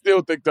 I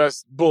still think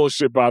that's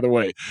bullshit, by the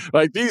way.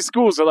 Like, these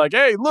schools are like,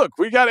 hey, look,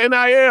 we got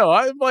NIL.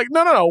 I'm like,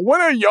 no. When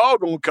are y'all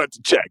going to cut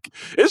the check?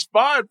 It's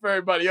fine for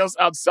everybody else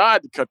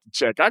outside to cut the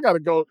check. I got to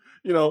go,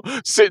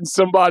 sit in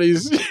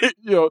somebody's, I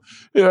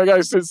got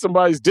to sit in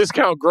somebody's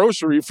discount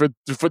grocery for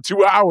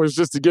 2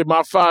 hours just to get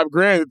my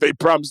 $5,000 that they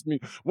promised me.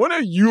 When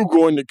are you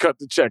going to cut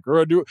the check?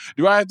 Or do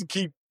I have to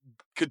keep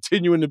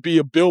continuing to be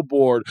a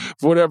billboard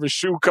for whatever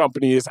shoe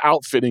company is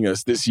outfitting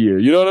us this year?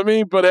 You know what I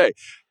mean? But hey,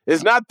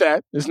 it's not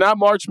that. It's not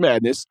March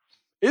Madness.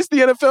 It's the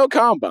NFL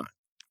Combine.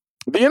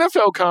 The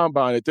NFL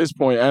Combine at this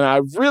point, and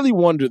I really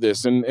wonder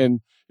this, and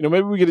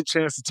maybe we get a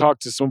chance to talk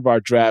to some of our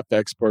draft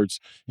experts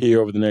here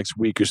over the next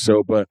week or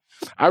so, but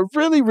I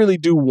really, really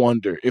do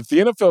wonder if the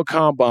NFL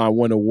Combine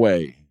went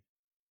away,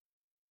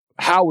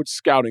 how would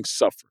scouting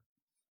suffer?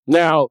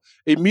 Now,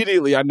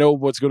 immediately, I know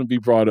what's going to be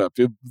brought up.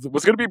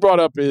 What's going to be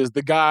brought up is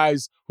the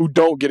guys who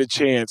don't get a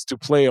chance to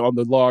play on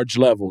the large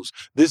levels.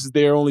 This is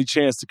their only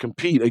chance to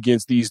compete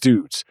against these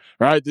dudes,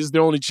 right? This is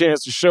their only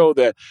chance to show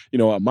that,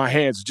 my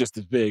hands are just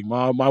as big.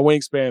 My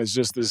wingspan is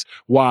just as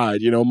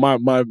wide.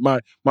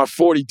 My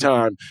 40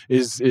 time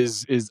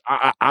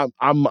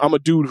I'm a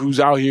dude who's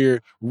out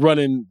here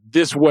running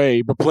this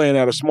way but playing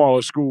at a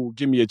smaller school.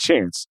 Give me a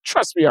chance.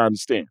 Trust me, I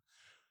understand.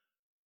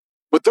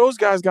 But those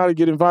guys got to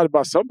get invited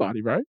by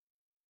somebody, right?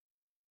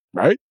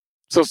 Right?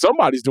 So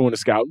somebody's doing the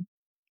scouting.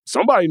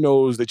 Somebody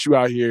knows that you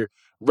out here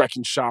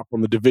wrecking shop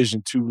on the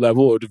Division II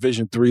level or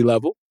Division III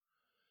level.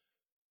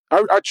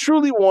 I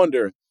truly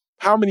wonder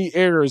how many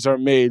errors are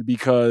made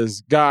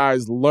because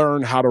guys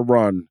learn how to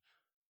run.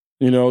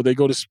 They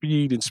go to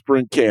speed and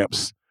sprint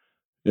camps,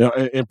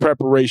 in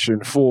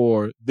preparation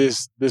for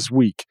this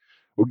week,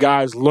 where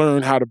guys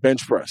learn how to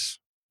bench press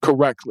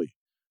correctly,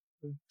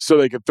 so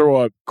they can throw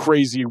up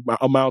crazy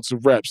amounts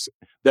of reps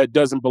that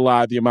doesn't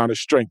belie the amount of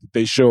strength that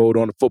they showed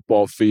on the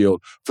football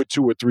field for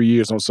 2 or 3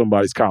 years on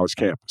somebody's college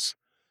campus.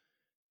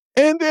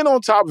 And then on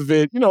top of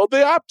it,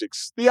 the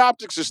optics. The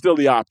optics are still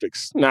the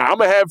optics. Now, I'm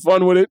going to have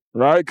fun with it,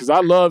 right? Because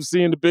I love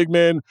seeing the big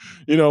men,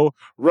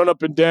 run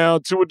up and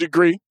down to a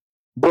degree.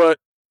 But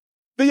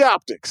the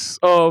optics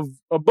of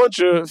a bunch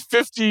of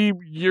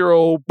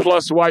 50-year-old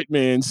plus white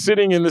men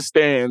sitting in the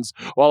stands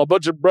while a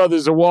bunch of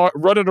brothers are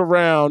running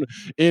around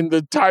in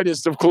the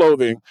tightest of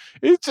clothing.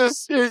 It's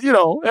just,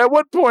 at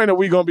what point are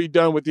we going to be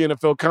done with the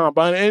NFL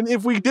Combine? And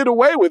if we did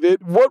away with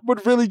it, what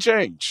would really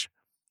change?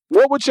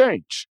 What would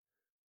change?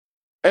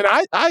 And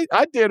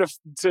I dare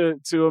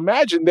to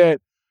imagine that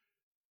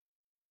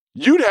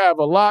you'd have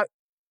a lot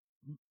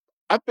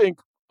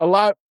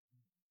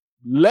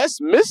less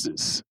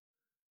misses.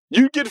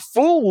 You get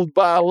fooled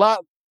by a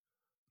lot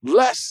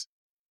less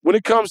when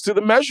it comes to the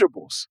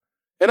measurables.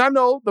 And I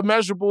know the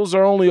measurables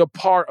are only a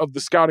part of the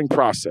scouting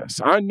process.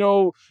 I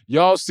know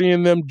y'all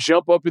seeing them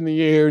jump up in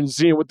the air and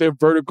seeing what their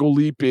vertical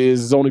leap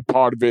is only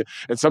part of it.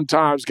 And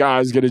sometimes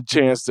guys get a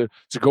chance to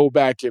go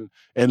back and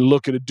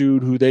look at a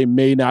dude who they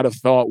may not have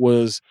thought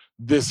was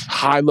this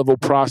high-level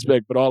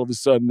prospect, but all of a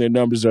sudden their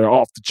numbers are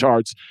off the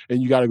charts,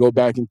 and you got to go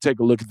back and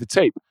take a look at the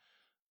tape.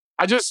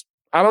 I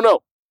don't know.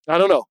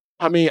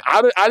 I mean,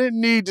 I didn't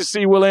need to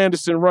see Will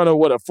Anderson run a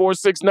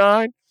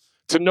 4.69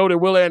 to know that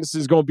Will Anderson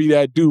is going to be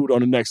that dude on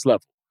the next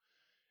level.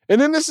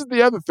 And then this is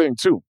the other thing,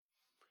 too.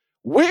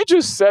 We're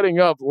just setting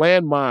up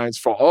landmines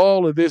for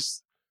all of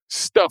this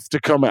stuff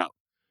to come out.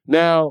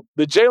 Now,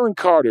 the Jalen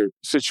Carter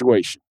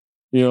situation,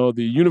 the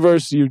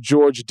University of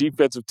Georgia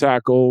defensive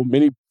tackle,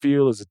 many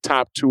feel is a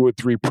top 2 or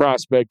 3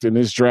 prospect in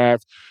this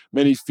draft.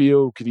 Many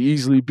feel could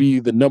easily be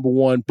the number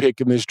 1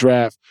 pick in this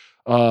draft.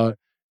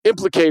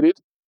 Implicated.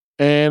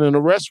 And an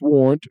arrest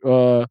warrant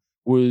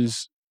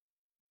was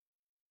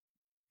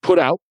put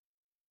out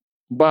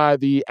by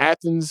the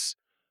Athens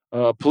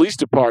Police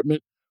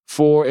Department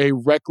for a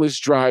reckless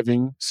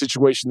driving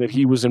situation that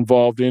he was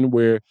involved in,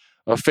 where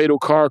a fatal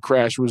car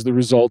crash was the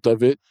result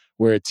of it,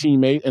 where a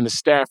teammate and a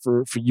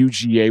staffer for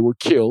UGA were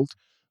killed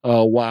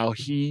while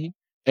he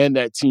and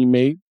that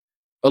teammate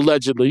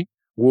allegedly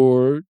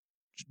were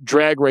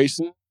drag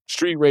racing,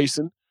 street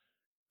racing,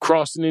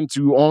 crossing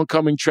into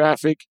oncoming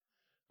traffic,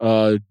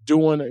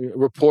 doing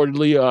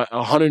reportedly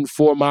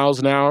 104 miles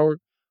an hour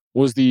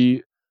was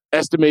the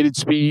estimated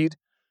speed.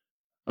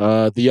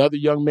 The other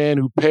young man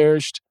who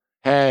perished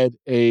had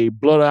a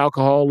blood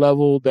alcohol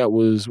level that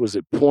was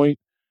it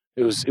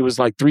It was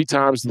like 3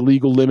 times the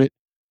legal limit.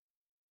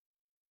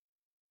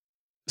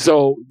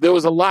 So there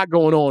was a lot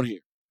going on here.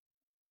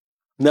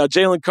 Now,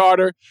 Jalen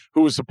Carter,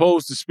 who was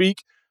supposed to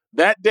speak,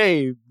 that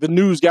day, the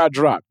news got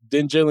dropped.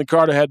 Then Jalen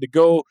Carter had to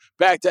go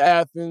back to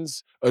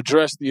Athens,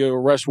 address the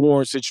arrest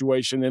warrant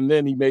situation, and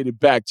then he made it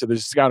back to the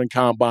scouting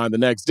combine the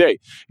next day.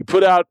 He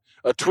put out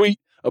a tweet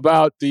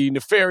about the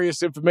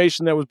nefarious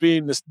information that was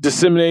being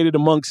disseminated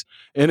amongst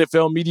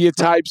NFL media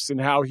types and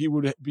how he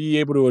would be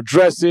able to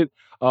address it.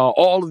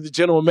 All of the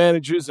general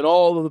managers and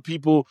all of the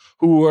people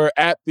who were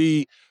at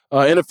the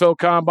NFL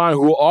Combine,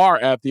 who are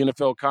at the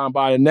NFL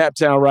Combine in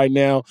Naptown right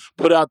now,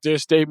 put out their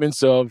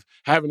statements of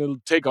having to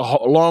take a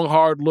long,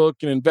 hard look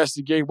and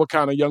investigate what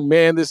kind of young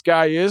man this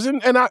guy is.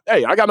 And I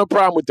got no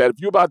problem with that. If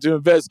you're about to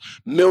invest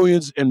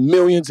millions and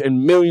millions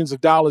and millions of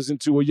dollars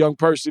into a young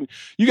person,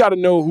 you got to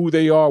know who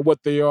they are,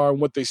 what they are, and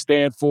what they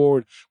stand for,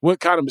 and what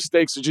kind of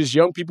mistakes are just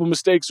young people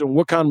mistakes, and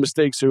what kind of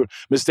mistakes are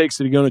mistakes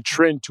that are going to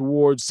trend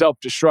towards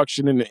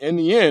self-destruction and, in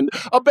the end,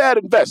 a bad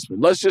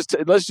investment. Let's just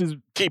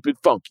keep it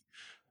funky.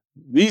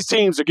 These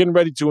teams are getting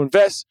ready to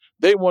invest.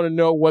 They want to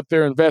know what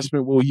their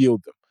investment will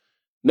yield them.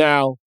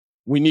 Now,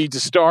 we need to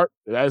start,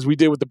 as we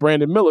did with the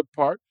Brandon Miller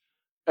part,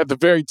 at the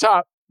very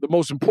top. The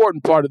most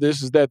important part of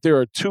this is that there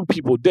are 2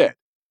 people dead.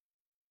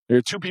 There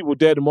are 2 people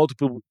dead and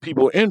multiple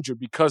people injured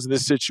because of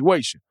this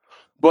situation.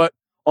 But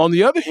on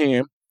the other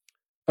hand,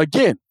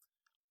 again,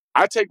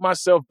 I take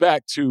myself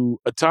back to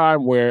a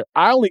time where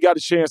I only got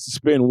a chance to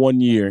spend 1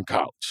 year in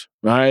college.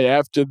 Right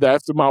after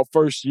my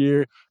first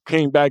year,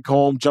 came back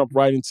home, jumped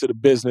right into the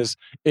business,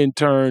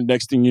 intern.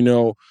 Next thing you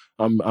know,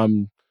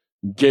 I'm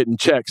getting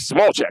checks,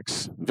 small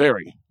checks,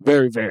 very,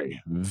 very,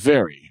 very,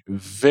 very,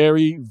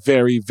 very,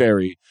 very,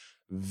 very,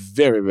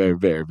 very, very,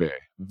 very,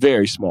 very,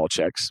 very small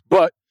checks.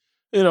 But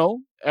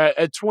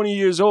at 20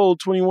 years old,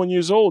 21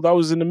 years old, I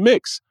was in the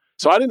mix,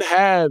 so I didn't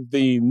have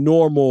the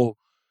normal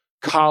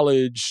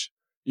college,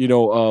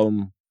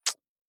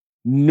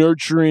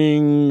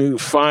 nurturing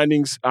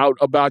findings out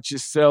about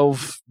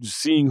yourself,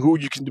 seeing who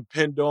you can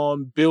depend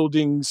on,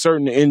 building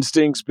certain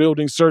instincts,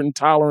 building certain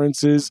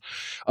tolerances,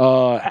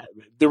 the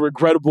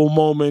regrettable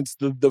moments,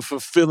 the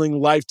fulfilling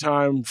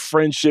lifetime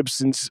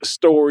friendships and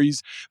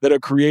stories that are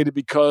created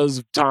because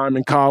of time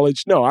in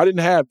college. No, I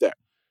didn't have that.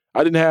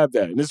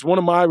 And it's one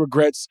of my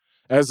regrets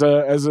as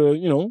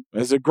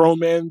a grown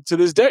man to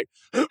this day.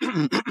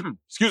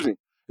 Excuse me.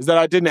 Is that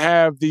I didn't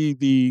have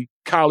the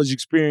college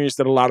experience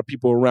that a lot of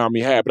people around me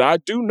had. But I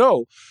do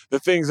know the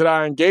things that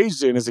I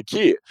engaged in as a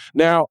kid.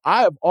 Now,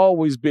 I have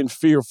always been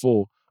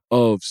fearful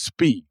of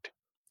speed.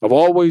 I've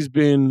always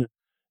been,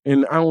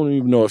 and I don't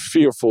even know if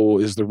fearful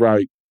is the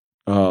right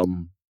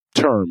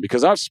term,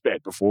 because I've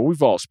sped before.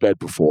 We've all sped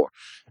before.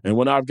 And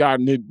when I've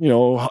gotten it,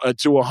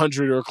 to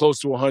 100 or close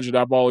to 100,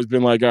 I've always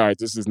been like, all right,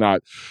 this is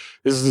not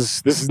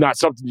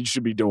something you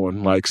should be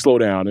doing. Like, slow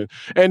down.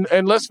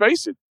 And let's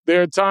face it,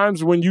 there are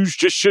times when you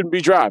just shouldn't be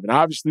driving.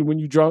 Obviously, when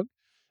you're drunk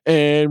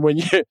and when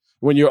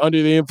you're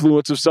under the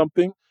influence of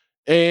something,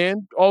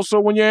 and also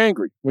when you're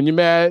angry, when you're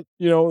mad,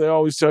 they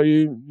always tell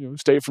you,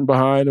 stay from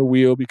behind a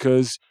wheel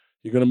because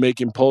you're going to make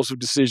impulsive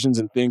decisions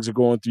and things are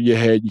going through your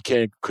head. You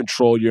can't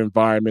control your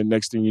environment.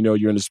 Next thing you know,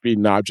 you're in a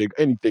speeding object.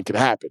 Anything could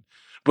happen.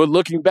 But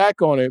looking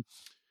back on it,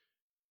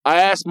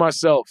 I asked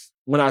myself,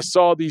 when I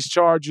saw these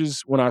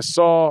charges, when I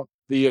saw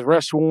the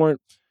arrest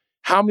warrant,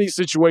 how many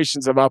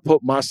situations have I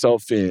put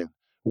myself in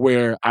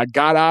where I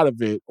got out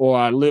of it, or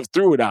I lived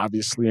through it,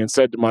 obviously, and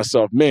said to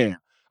myself, man,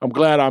 I'm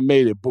glad I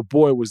made it, but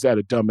boy, was that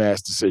a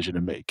dumbass decision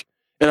to make.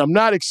 And I'm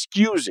not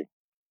excusing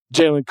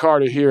Jalen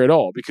Carter here at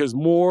all, because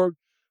more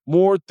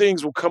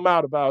things will come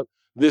out about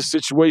this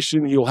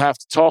situation. He'll have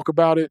to talk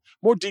about it.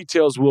 More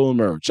details will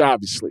emerge,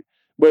 obviously.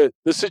 But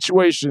the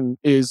situation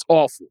is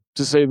awful,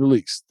 to say the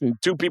least. And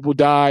 2 people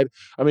died.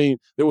 I mean,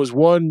 there was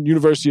one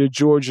University of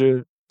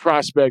Georgia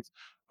prospect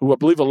who, I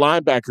believe, a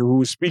linebacker, who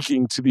was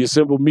speaking to the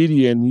assembled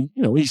media, and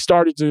he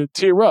started to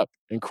tear up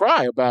and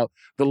cry about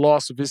the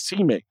loss of his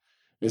teammate.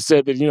 And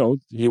said that,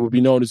 he would be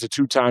known as a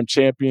 2-time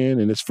champion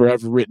and it's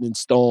forever written in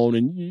stone.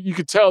 And you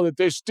could tell that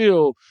they're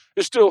still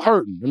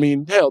hurting. I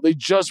mean, hell, they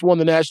just won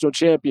the national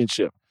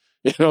championship.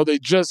 They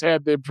just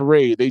had their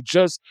parade. They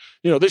just,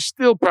 they're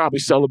still probably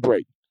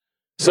celebrating.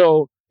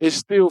 So it's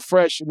still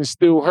fresh and it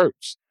still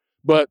hurts.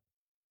 But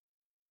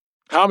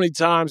how many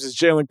times has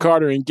Jalen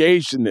Carter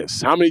engaged in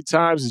this? How many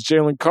times has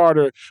Jalen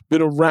Carter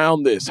been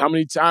around this? How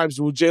many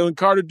times will Jalen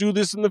Carter do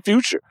this in the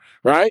future,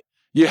 right?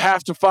 You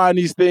have to find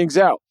these things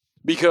out.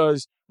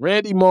 Because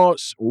Randy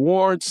Moss,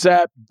 Warren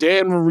Sapp,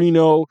 Dan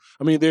Marino,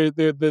 I mean, there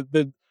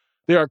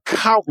are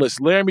countless,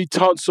 Laramie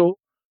Tunsil,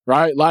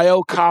 right?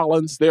 Lyle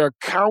Collins. There are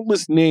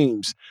countless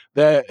names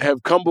that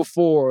have come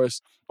before us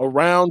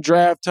around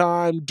draft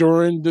time,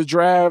 during the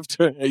draft,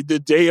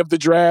 the day of the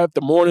draft,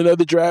 the morning of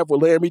the draft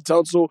with Laramie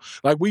Tunsil.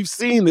 Like, we've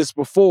seen this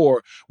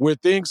before where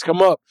things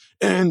come up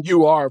and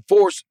you are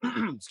forced,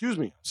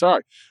 you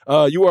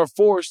are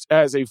forced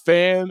as a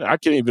fan. I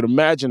can't even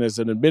imagine as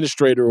an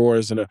administrator or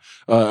as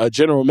a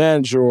general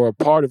manager or a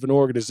part of an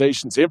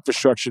organization's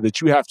infrastructure that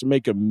you have to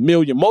make a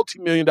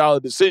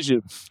multi-million-dollar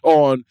decision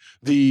on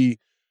the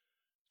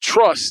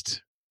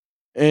trust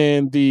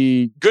and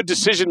the good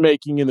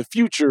decision-making in the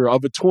future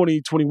of a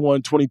 20,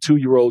 21,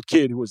 22-year-old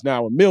kid who is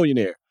now a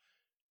millionaire.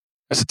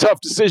 That's a tough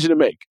decision to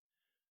make.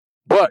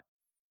 But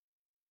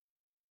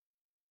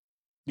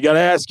you got to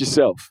ask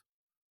yourself,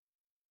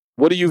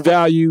 what do you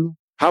value?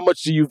 How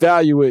much do you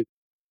value it?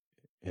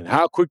 And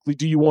how quickly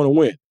do you want to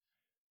win?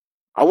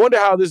 I wonder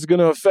how this is going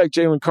to affect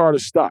Jalen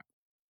Carter's stock.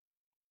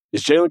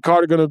 Is Jalen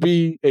Carter going to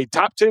be a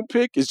top 10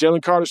 pick? Is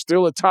Jalen Carter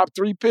still a top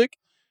 3 pick?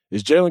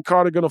 Is Jalen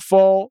Carter going to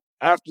fall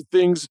after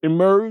things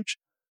emerge?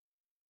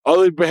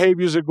 Other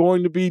behaviors are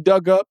going to be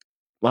dug up.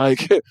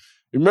 Like,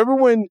 remember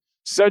when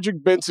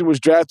Cedric Benson was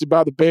drafted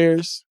by the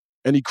Bears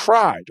and he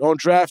cried on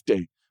draft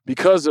day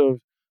because of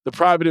the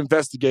private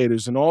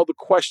investigators and all the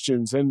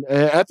questions? And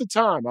at the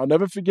time, I'll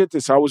never forget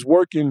this, I was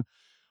working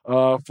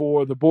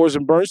for the Boers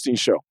and Bernstein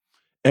show.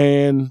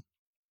 And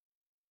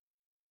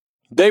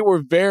they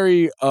were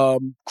very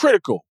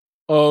critical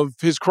of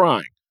his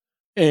crying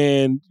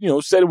and,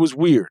 said it was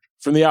weird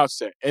from the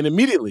outset. And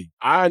immediately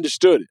I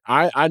understood it.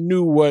 I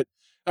knew what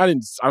 – I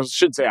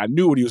shouldn't say I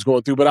knew what he was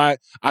going through, but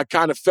I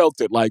kind of felt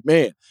it like,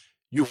 man,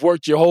 you've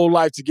worked your whole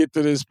life to get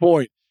to this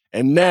point,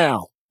 and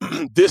now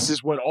this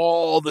is when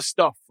all the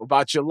stuff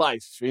about your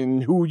life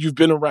and who you've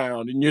been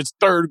around and your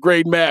third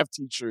grade math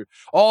teacher,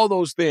 all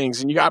those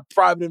things. And you got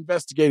private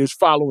investigators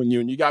following you,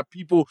 and you got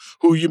people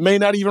who you may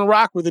not even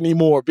rock with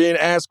anymore being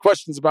asked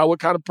questions about what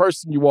kind of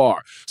person you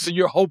are. So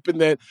you're hoping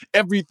that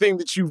everything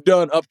that you've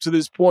done up to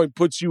this point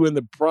puts you in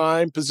the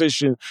prime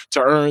position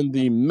to earn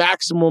the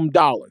maximum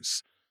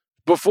dollars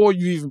before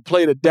you even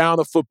played a down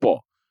of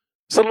football.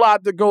 It's a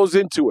lot that goes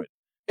into it.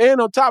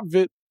 And on top of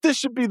it, this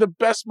should be the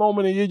best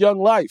moment of your young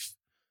life.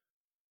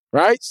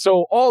 Right?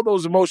 So all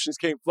those emotions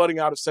came flooding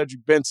out of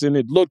Cedric Benson.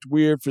 It looked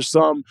weird for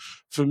some.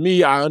 For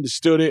me, I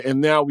understood it. And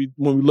now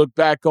when we look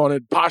back on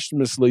it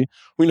posthumously,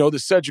 we know that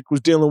Cedric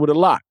was dealing with a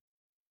lot.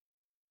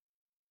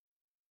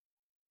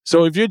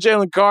 So if you're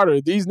Jalen Carter,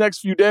 these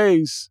next few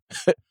days,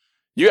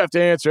 you have to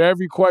answer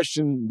every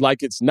question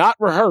like it's not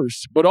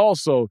rehearsed, but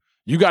also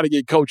you got to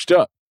get coached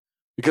up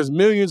because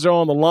millions are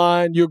on the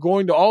line. You're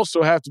going to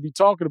also have to be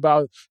talking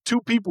about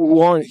two people who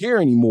aren't here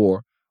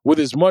anymore with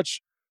as much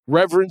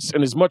reverence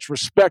and as much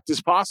respect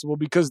as possible,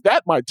 because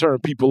that might turn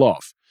people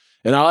off.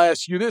 And I'll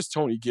ask you this,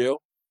 Tony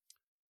Gill.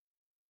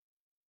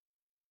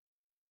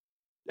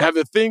 Have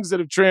the things that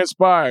have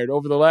transpired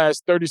over the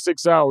last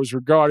 36 hours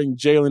regarding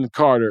Jalen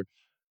Carter,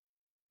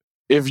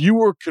 if you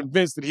were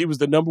convinced that he was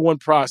the number 1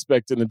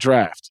 prospect in the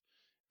draft,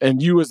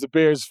 and you as the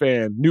Bears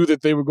fan knew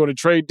that they were going to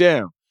trade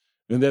down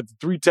and that the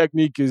 3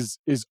 technique is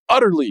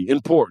utterly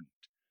important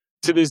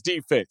to this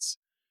defense,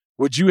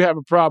 would you have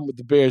a problem with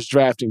the Bears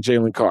drafting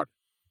Jalen Carter?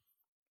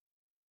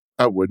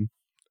 I wouldn't,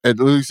 at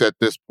least at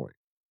this point.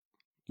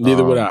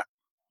 Neither would I.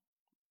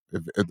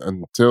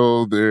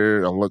 Until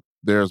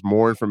there's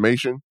more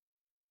information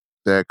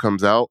that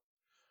comes out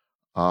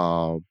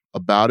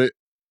about it,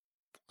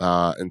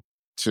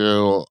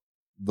 until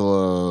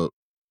the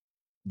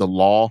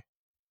law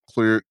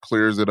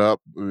clears it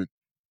up,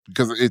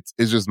 because it's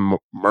just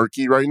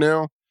murky right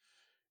now.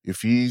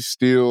 If he's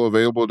still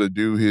available to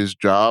do his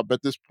job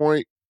at this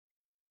point,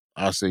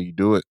 I say you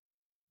do it.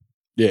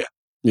 Yeah.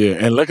 Yeah,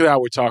 and look at how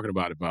we're talking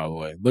about it, by the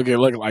way. Look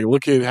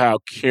at how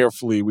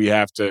carefully we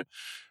have to,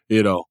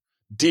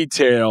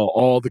 detail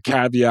all the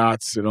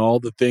caveats and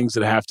all the things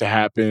that have to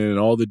happen and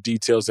all the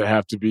details that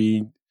have to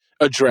be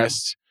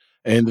addressed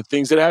and the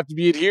things that have to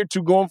be adhered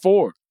to going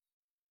forward.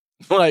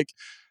 Like,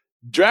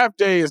 draft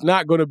day is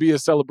not going to be a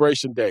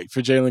celebration day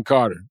for Jalen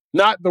Carter.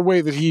 Not the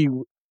way that he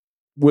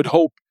would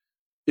hope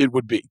it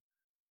would be.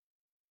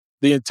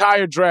 The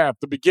entire draft,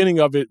 the beginning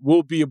of it,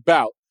 will be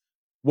about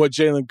what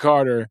Jalen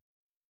Carter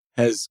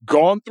has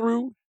gone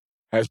through,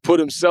 has put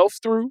himself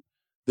through,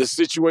 the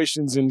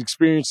situations and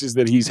experiences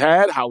that he's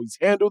had, how he's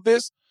handled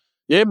this.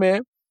 Yeah,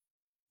 man.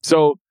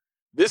 So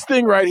this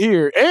thing right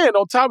here, and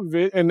on top of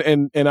it,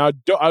 and I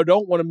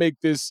don't want to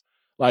make this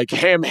like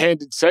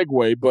ham-handed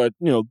segue, but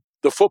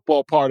the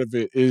football part of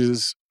it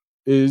is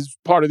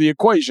part of the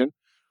equation.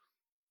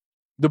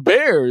 The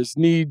Bears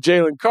need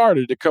Jalen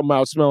Carter to come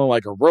out smelling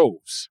like a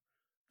rose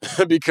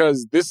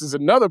because this is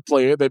another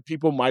player that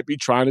people might be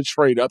trying to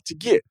trade up to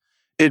get.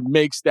 It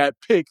makes that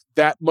pick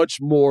that much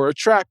more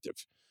attractive.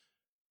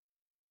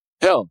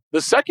 Hell,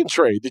 the second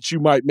trade that you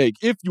might make,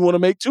 if you want to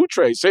make 2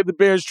 trades, say the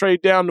Bears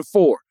trade down to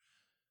 4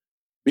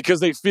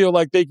 because they feel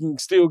like they can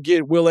still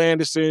get Will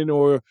Anderson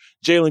or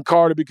Jalen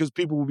Carter because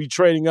people will be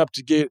trading up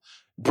to get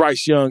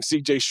Bryce Young,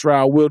 C.J.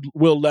 Stroud,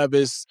 Will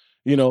Levis,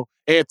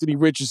 Anthony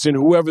Richardson,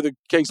 whoever the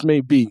case may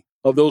be.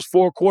 Of those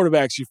 4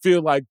 quarterbacks, you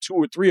feel like 2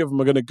 or 3 of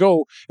them are going to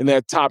go in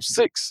that top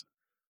 6.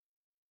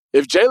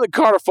 If Jalen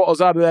Carter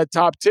falls out of that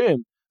top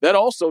 10, that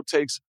also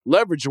takes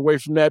leverage away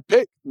from that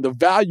pick, the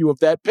value of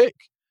that pick.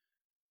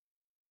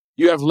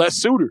 You have less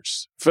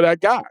suitors for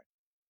that guy.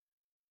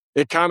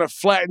 It kind of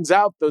flattens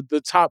out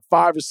the top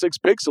 5 or 6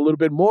 picks a little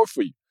bit more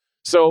for you.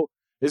 So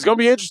it's going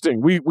to be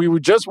interesting. We were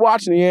just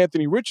watching the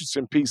Anthony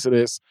Richardson piece of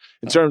this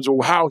in terms of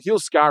how he'll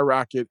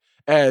skyrocket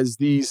as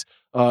these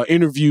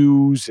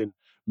interviews and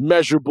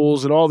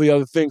measurables and all the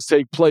other things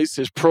take place.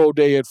 His pro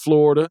day at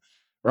Florida,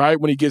 right,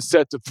 when he gets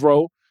set to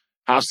throw.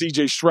 How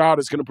C.J. Stroud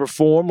is going to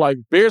perform. Like,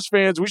 Bears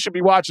fans, we should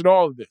be watching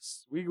all of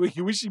this.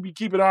 We should be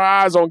keeping our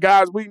eyes on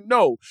guys we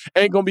know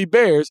ain't going to be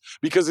Bears,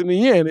 because in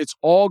the end, it's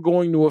all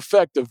going to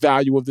affect the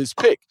value of this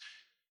pick.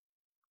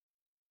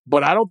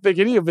 But I don't think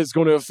any of it's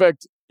going to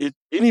affect it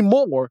any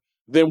more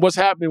than what's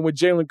happening with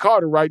Jalen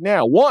Carter right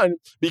now. One,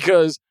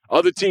 because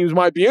other teams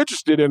might be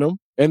interested in him,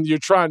 and you're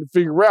trying to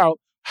figure out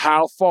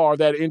how far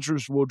that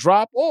interest will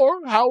drop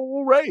or how it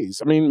will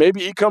raise. I mean,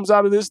 maybe he comes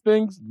out of this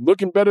thing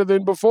looking better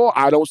than before.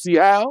 I don't see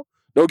how.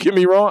 Don't get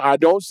me wrong. I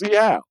don't see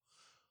how.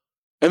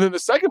 And then the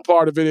second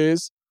part of it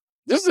is,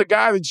 this is a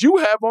guy that you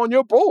have on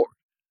your board,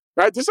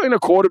 right? This ain't a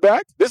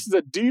quarterback. This is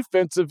a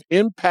defensive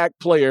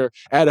impact player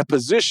at a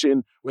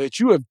position that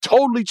you have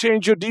totally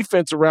changed your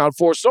defense around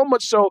for, so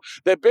much so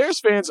that Bears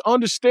fans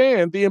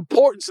understand the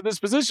importance of this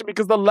position,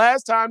 because the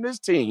last time this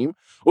team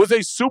was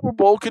a Super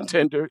Bowl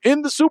contender,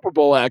 in the Super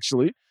Bowl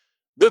actually,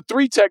 the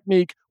 3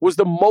 technique was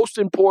the most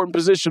important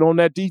position on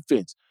that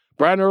defense.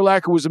 Brian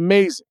Urlacher was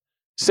amazing.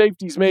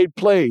 Safeties made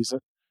plays.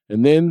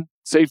 And then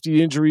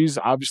safety injuries,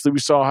 obviously we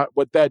saw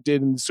what that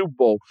did in the Super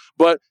Bowl.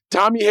 But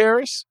Tommy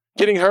Harris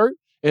getting hurt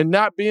and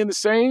not being the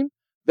same,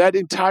 that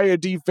entire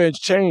defense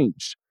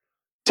changed.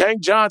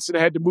 Tank Johnson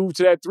had to move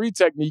to that 3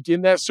 technique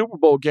in that Super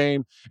Bowl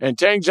game, and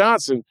Tank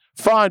Johnson,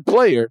 fine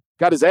player,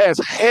 got his ass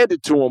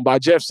handed to him by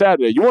Jeff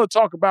Saturday. You want to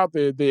talk about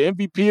the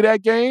MVP of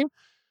that game?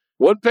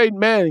 Wasn't Peyton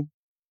Manning,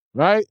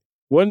 right?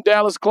 Wasn't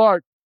Dallas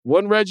Clark,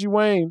 wasn't Reggie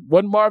Wayne,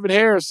 wasn't Marvin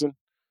Harrison.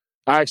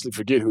 I actually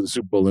forget who the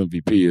Super Bowl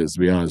MVP is, to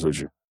be honest with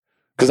you,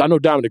 because I know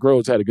Dominic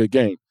Rhodes had a good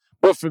game.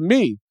 But for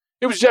me,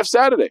 it was Jeff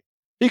Saturday.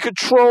 He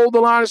controlled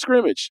the line of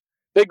scrimmage.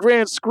 They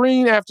ran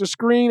screen after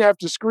screen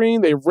after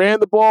screen. They ran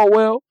the ball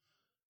well.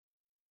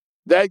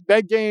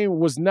 That game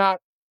was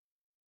not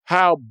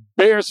how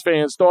Bears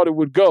fans thought it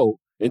would go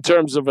in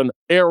terms of an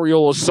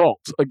aerial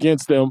assault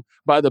against them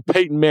by the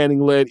Peyton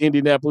Manning-led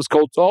Indianapolis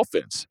Colts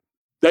offense.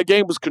 That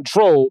game was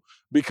controlled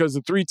because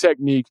the 3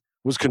 technique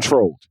was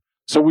controlled.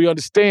 So we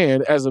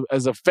understand as a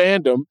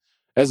fandom,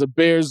 as a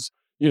Bears,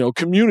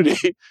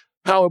 community,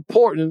 how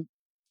important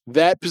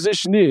that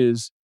position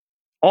is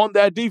on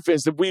that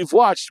defense that we've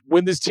watched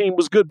when this team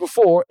was good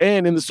before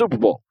and in the Super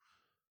Bowl.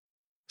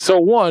 So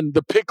 1,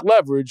 the pick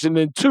leverage, and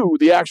then 2,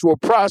 the actual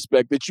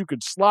prospect that you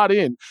could slot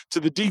in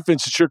to the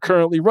defense that you're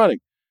currently running.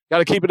 Got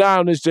to keep an eye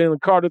on this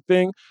Jalen Carter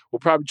thing. We'll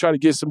probably try to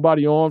get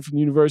somebody on from the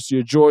University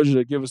of Georgia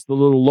to give us the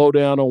little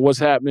lowdown on what's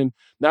happening,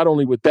 not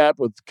only with that,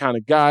 but the kind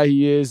of guy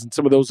he is and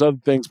some of those other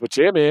things. But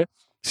yeah, man,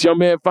 this young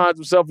man finds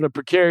himself in a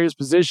precarious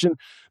position.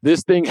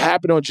 This thing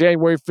happened on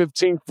January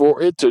 15th.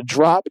 For it to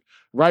drop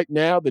right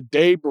now, the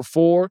day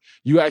before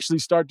you actually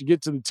start to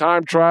get to the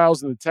time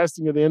trials and the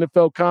testing of the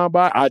NFL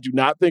Combine, I do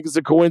not think it's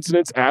a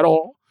coincidence at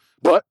all.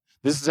 But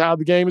this is how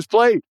the game is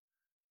played.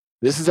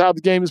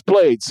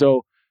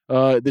 So,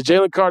 the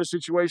Jalen Carter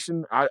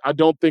situation, I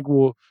don't think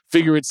will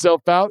figure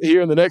itself out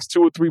here in the next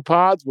 2 or 3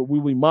 pods, but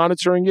we'll be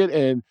monitoring it.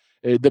 And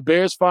the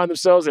Bears find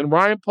themselves, and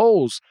Ryan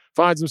Poles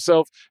finds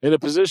himself in a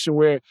position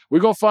where we're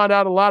going to find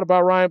out a lot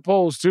about Ryan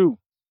Poles, too.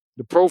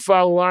 The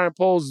profile of Ryan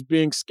Poles is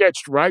being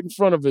sketched right in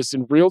front of us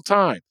in real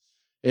time.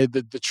 And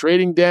the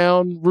trading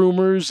down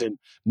rumors, and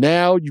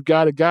now you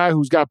got a guy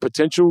who's got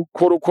potential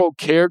quote-unquote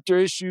character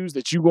issues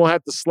that you're going to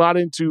have to slot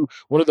into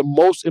one of the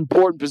most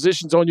important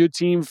positions on your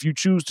team if you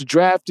choose to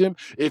draft him.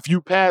 If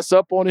you pass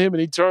up on him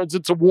and he turns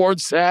into Warren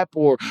Sapp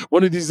or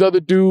one of these other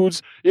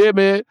dudes, yeah,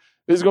 man,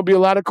 there's going to be a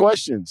lot of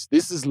questions.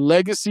 This is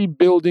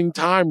legacy-building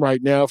time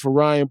right now for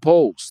Ryan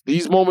Poles.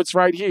 These moments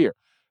right here.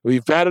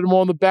 We've patted him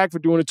on the back for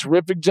doing a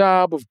terrific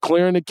job of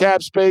clearing the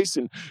cap space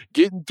and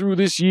getting through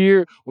this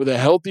year with a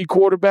healthy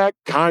quarterback,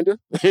 kind of,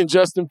 in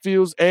Justin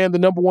Fields and the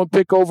number 1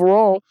 pick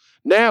overall.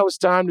 Now it's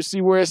time to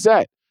see where it's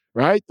at,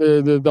 right?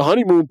 The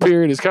honeymoon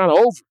period is kind of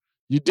over.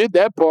 You did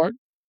that part,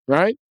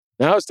 right?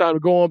 Now it's time to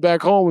go on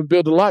back home and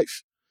build a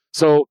life.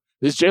 So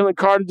this Jalen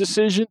Carter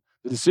decision,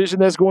 the decision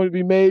that's going to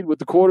be made with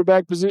the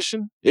quarterback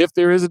position, if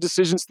there is a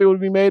decision still to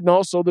be made, and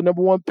also the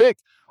number 1 pick,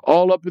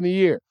 all up in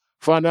the air.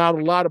 Find out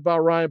a lot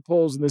about Ryan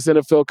Poles in this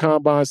NFL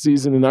Combine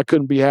season, and I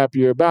couldn't be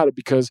happier about it,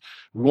 because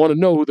we want to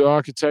know who the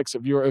architects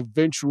of your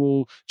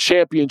eventual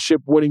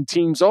championship-winning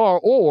teams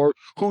are, or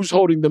who's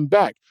holding them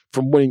back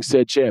from winning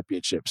said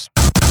championships.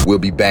 We'll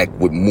be back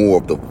with more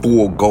of The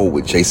Full Go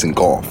with Jason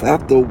Goff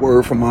after a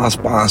word from our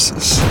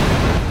sponsors.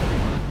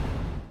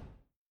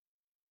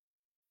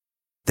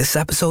 This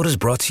episode is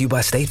brought to you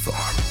by State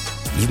Farm.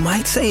 You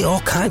might say all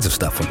kinds of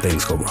stuff when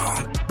things go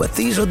wrong, but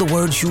these are the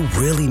words you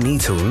really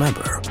need to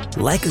remember.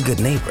 Like a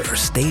good neighbor,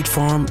 State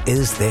Farm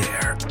is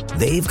there.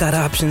 They've got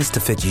options to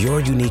fit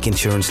your unique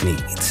insurance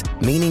needs,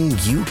 meaning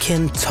you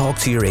can talk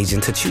to your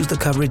agent to choose the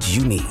coverage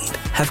you need.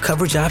 Have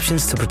coverage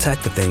options to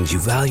protect the things you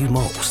value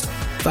most.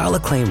 File a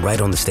claim right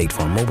on the State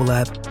Farm mobile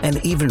app,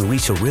 and even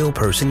reach a real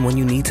person when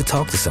you need to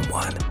talk to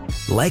someone.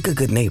 Like a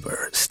good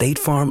neighbor, State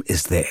Farm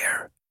is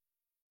there.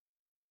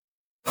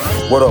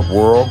 What up,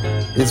 world?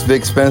 It's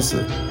Vic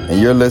Spencer,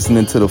 and you're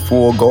listening to The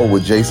Full Go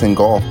with Jason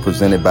Goff,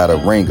 presented by The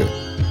Ringer,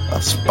 a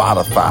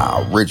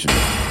Spotify original.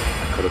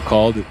 I could have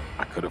called it.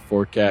 I could have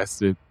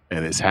forecasted,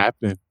 and it's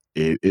happening.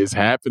 It is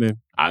happening.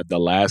 The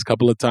last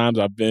couple of times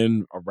I've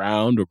been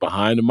around or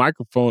behind the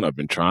microphone, I've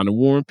been trying to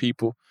warn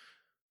people.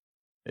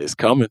 It's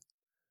coming.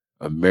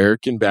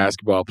 American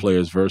basketball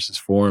players versus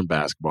foreign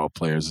basketball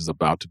players is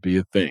about to be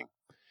a thing.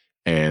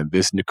 And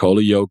this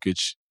Nikola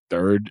Jokic,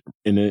 third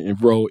in a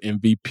row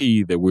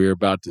MVP that we're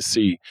about to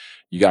see,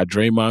 you got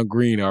Draymond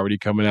Green already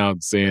coming out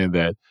and saying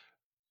that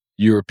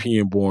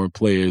European-born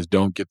players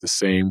don't get the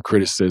same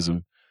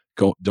criticism,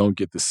 don't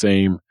get the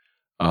same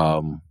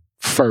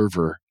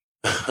fervor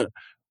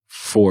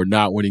for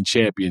not winning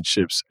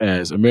championships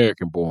as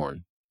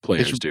American-born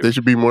players do. They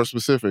should be more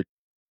specific.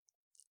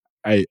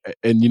 And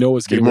you know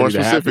what's getting more ready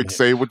to specific. happen?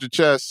 Say it with your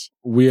chest.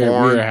 We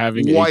are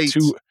having white.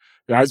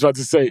 I was about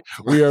to say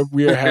we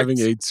are having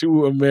a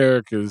two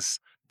Americas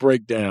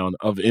breakdown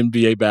of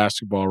NBA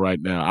basketball right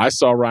now. I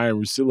saw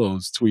Ryan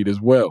Russillo's tweet as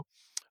well.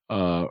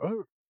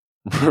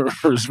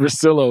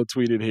 Russillo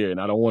tweeted here,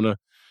 and I don't want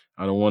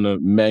to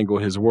mangle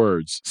his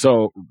words.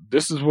 So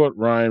this is what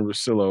Ryan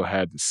Russillo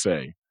had to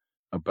say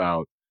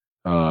about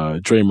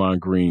Draymond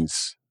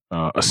Green's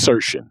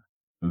assertion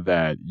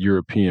that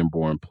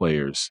European-born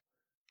players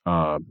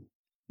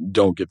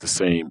don't get the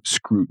same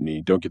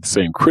scrutiny, don't get the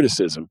same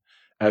criticism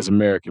as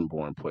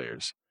American-born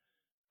players.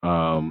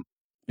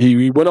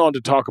 He went on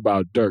to talk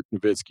about Dirk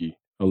Nowitzki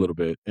a little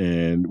bit,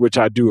 and which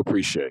I do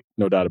appreciate,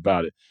 no doubt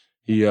about it.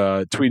 He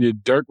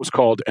tweeted, Dirk was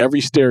called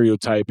every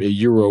stereotype a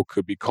Euro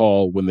could be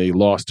called when they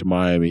lost to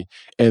Miami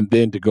and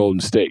then to Golden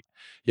State.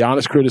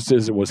 Giannis'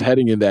 criticism was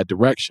heading in that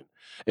direction.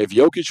 If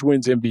Jokic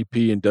wins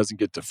MVP and doesn't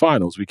get to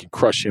finals, we can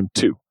crush him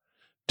too.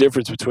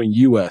 Difference between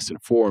U.S.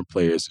 and foreign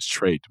players is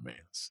trade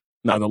demands.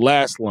 Now, the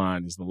last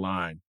line is the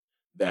line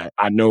that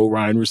I know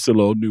Ryan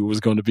Russillo knew was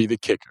going to be the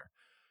kicker.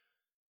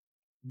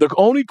 The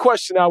only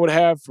question I would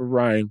have for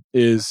Ryan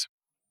is,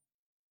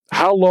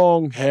 how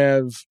long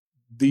have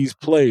these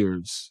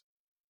players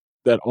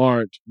that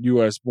aren't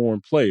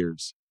U.S.-born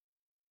players,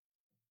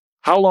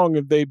 how long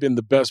have they been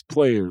the best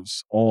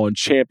players on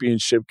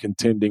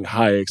championship-contending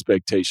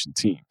high-expectation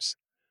teams?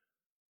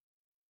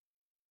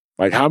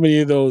 Like, how many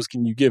of those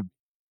can you give me?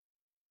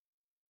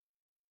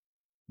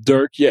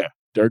 Dirk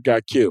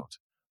got killed,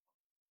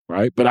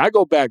 right? But I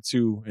go back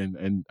to,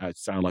 and I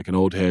sound like an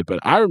old head, but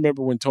I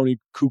remember when Tony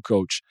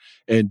Kukoc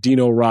and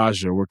Dino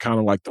Raja were kind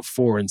of like the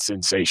foreign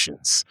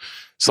sensations.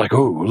 It's like,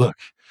 oh, look,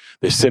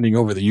 they're sending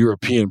over the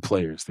European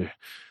players.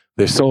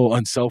 They're so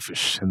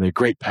unselfish, and they're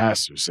great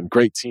passers and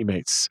great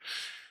teammates.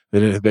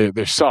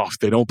 They're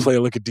soft. They don't play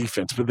a lick of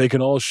defense, but they can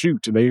all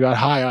shoot, and they got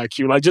high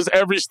IQ. Like, just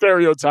every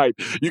stereotype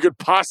you could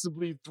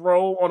possibly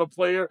throw on a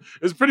player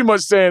is pretty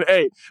much saying,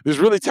 hey, there's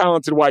really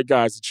talented white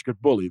guys that you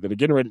could bully that are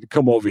getting ready to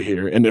come over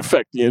here and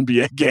affect the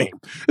NBA game.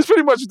 It's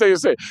pretty much what they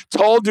say.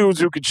 Tall dudes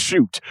who could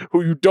shoot,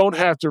 who you don't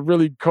have to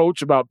really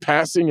coach about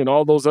passing and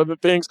all those other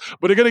things,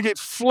 but they're going to get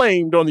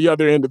flamed on the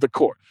other end of the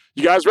court.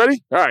 You guys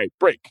ready? All right,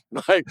 break.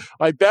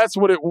 Like that's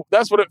what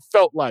it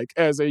felt like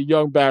as a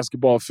young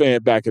basketball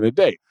fan back in the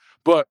day.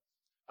 But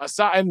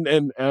aside,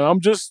 and I'm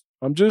just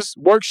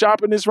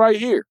workshopping this right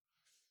here.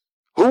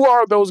 Who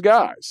are those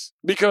guys?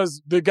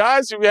 Because the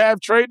guys who have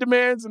trade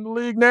demands in the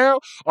league now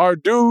are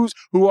dudes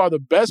who are the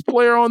best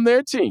player on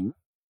their team,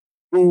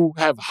 who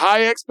have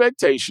high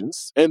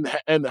expectations, and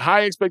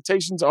high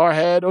expectations are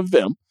ahead of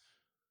them,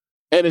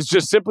 and it's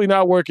just simply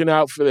not working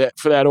out for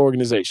that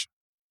organization.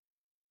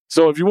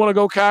 So if you want to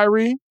go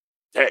Kyrie,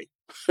 hey,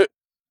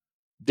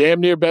 damn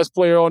near best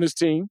player on his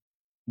team.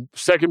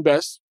 Second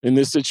best in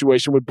this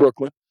situation with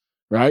Brooklyn,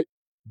 right?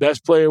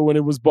 Best player when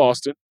it was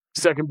Boston.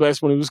 Second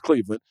best when it was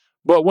Cleveland.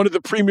 But one of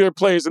the premier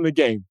players in the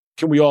game.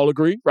 Can we all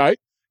agree, right?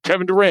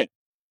 Kevin Durant.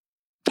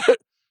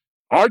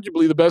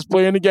 Arguably the best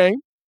player in the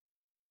game.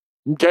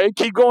 Okay,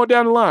 keep going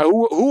down the line.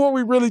 Who are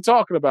we really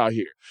talking about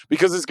here?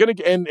 Because it's going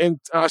to – and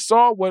I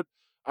saw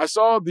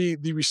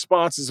the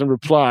responses and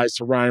replies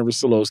to Ryan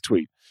Russillo's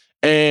tweet.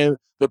 And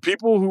the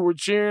people who were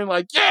cheering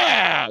like,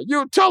 yeah,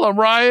 you tell him,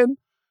 Ryan.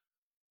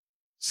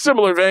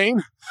 Similar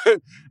vein.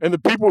 And the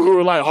people who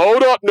are like,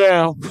 hold up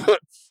now.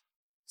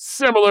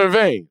 Similar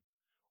vein.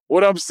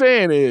 What I'm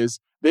saying is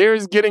there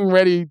is getting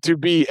ready to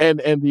be, and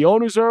the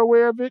owners are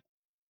aware of it.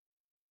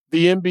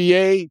 The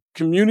NBA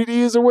community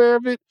is aware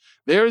of it.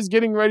 There is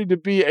getting ready to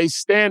be a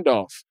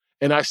standoff.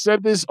 And I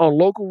said this on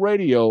local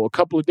radio a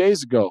couple of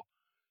days ago.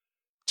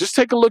 Just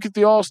take a look at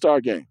the All-Star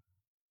game.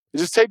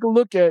 Just take a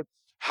look at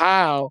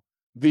how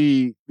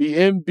the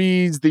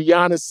Embiids, the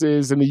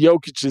Giannis's, and the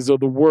Jokic's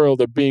of the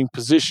world are being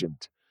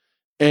positioned.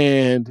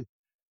 And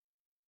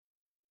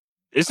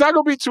it's not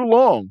going to be too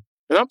long.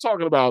 And I'm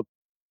talking about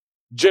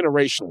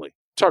generationally.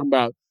 I'm talking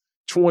about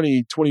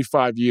 20,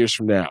 25 years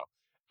from now.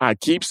 I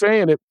keep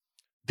saying it.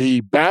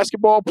 The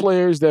basketball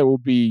players that will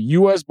be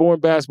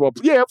U.S.-born basketball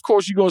players, yeah, of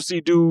course you're going to see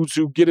dudes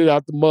who get it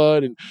out the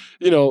mud and,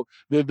 you know,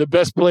 the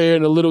best player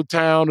in a little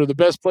town or the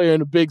best player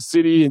in a big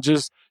city and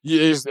just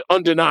is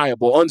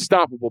undeniable,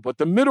 unstoppable. But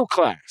the middle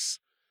class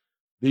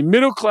of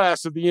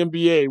the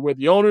NBA, where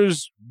the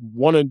owners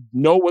want to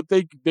know what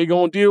they're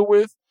going to deal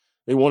with,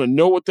 They want to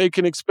know what they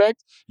can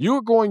expect.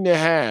 You're going to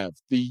have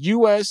the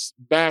U.S.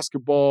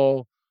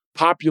 basketball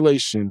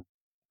population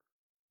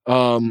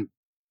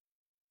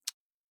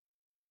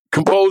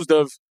composed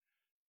of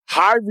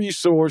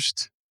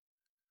high-resourced,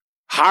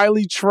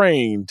 highly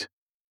trained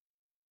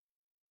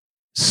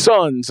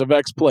sons of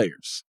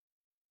ex-players.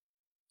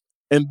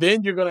 And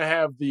then you're going to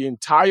have the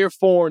entire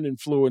foreign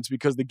influence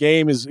because the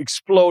game is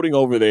exploding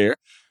over there.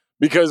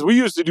 Because we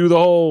used to do the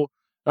whole,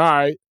 all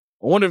right,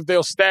 I wonder if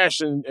they'll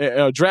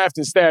draft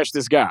and stash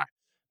this guy.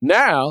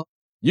 Now,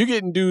 you're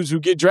getting dudes who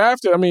get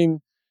drafted. I mean,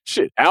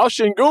 shit, Al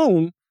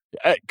Shingun,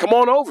 come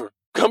on over.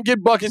 Come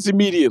get buckets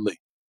immediately.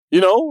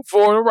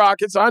 For the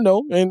Rockets, I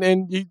know. And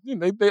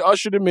they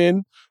ushered him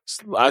in,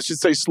 I should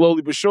say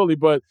slowly but surely,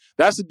 but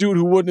that's a dude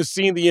who wouldn't have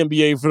seen the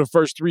NBA for the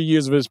first 3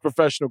 years of his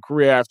professional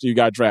career after he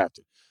got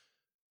drafted.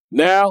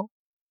 Now,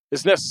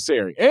 it's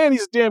necessary. And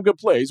he's a damn good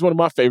player. He's one of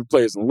my favorite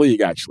players in the league,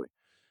 actually.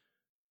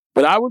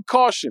 But I would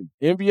caution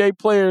NBA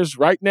players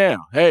right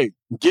now, hey,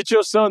 get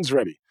your sons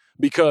ready.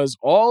 Because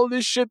all of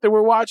this shit that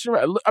we're watching,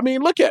 I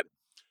mean, look at it.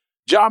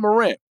 Ja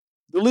Morant.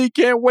 The league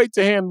can't wait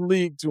to hand the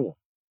league to him.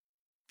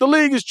 The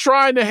league is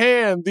trying to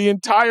hand the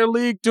entire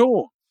league to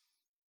him.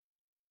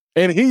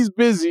 And he's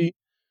busy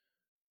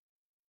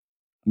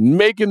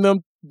making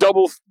them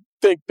double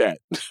think that.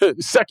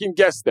 Second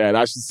guess that,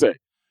 I should say.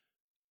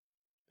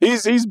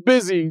 He's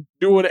busy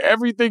doing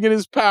everything in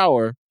his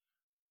power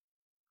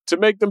to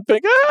make them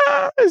think,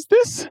 is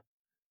this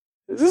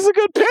a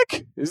good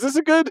pick? Is this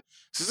a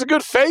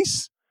good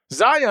face?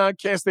 Zion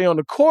can't stay on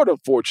the court,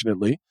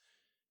 unfortunately.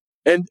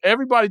 And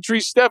everybody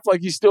treats Steph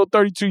like he's still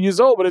 32 years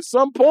old, but at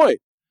some point,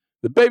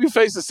 the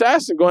babyface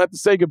assassin going to have to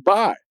say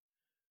goodbye.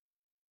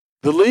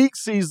 The league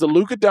sees the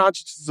Luka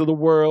Doncic's of the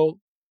world,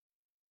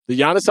 the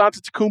Giannis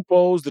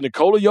Antetokounmpos, the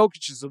Nikola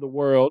Jokic's of the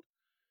world.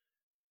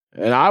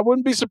 And I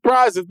wouldn't be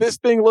surprised if this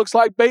thing looks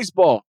like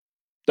baseball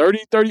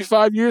 30,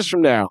 35 years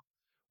from now,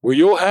 where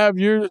you'll have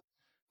your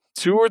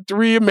 2 or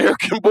 3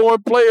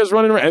 American-born players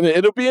running around. And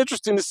it'll be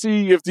interesting to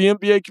see if the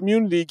NBA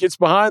community gets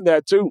behind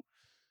that too,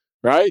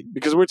 right?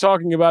 Because we're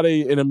talking about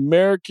an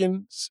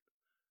American,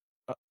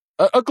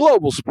 a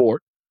global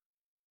sport,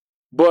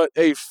 but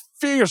a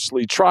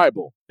fiercely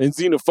tribal and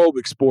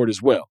xenophobic sport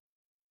as well.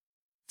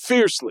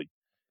 Fiercely.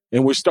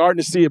 And we're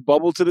starting to see it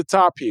bubble to the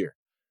top here.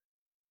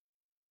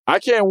 I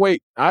can't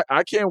wait.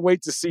 I can't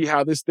wait to see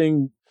how this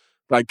thing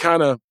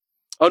kind of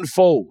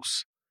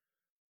unfolds.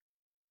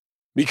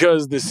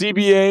 Because the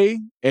CBA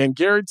and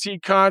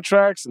guaranteed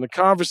contracts and the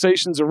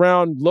conversations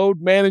around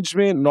load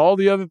management and all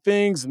the other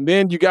things, and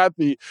then you got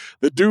the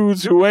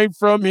dudes who ain't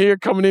from here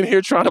coming in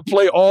here trying to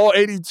play all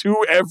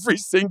 82 every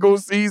single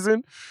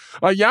season.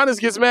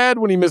 Giannis gets mad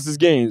when he misses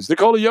games.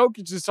 Nikola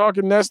Jokic is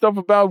talking that stuff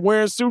about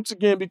wearing suits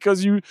again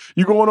because you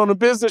going on a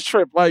business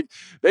trip.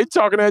 They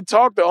talking that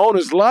talk the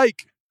owners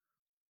like.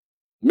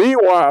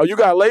 Meanwhile, you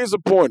got laser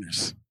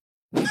pointers.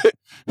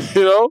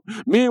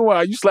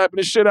 Meanwhile, you slapping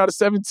the shit out of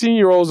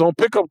 17-year-olds on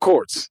pickup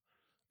courts,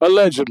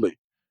 allegedly.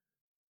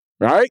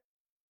 Right?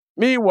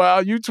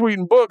 Meanwhile, you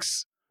tweeting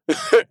books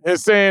and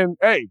saying,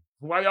 hey,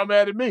 why y'all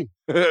mad at me?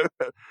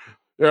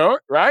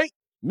 Right?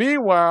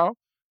 Meanwhile,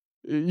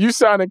 you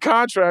signing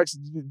contracts.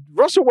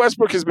 Russell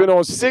Westbrook has been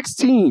on 6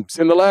 teams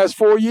in the last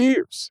 4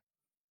 years.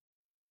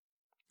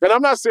 And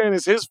I'm not saying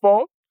it's his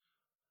fault.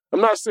 I'm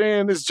not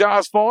saying it's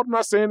Ja's fault. I'm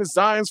not saying it's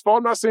Zion's fault.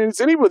 I'm not saying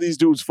it's any of these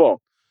dudes'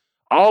 fault.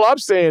 All I'm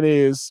saying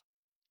is,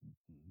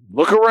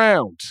 look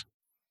around.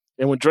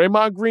 And when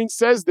Draymond Green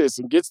says this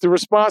and gets the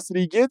response that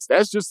he gets,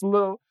 that's just a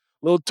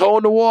little toe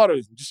in the water.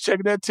 Just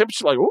checking that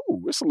temperature, like,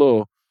 ooh, it's a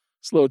little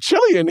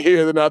chilly in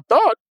here than I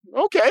thought.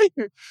 Okay,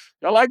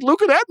 I like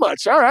Luka that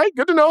much. All right,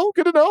 good to know.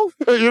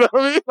 You know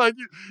what I mean? Like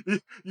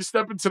you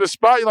step into the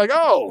spot, you're like,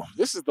 oh,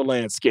 this is the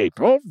landscape.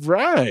 All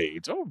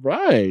right.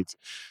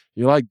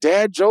 You like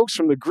dad jokes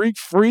from the Greek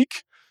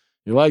Freak.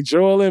 You like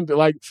Joel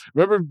Embiid.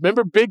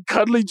 Remember big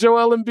cuddly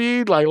Joel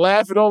Embiid,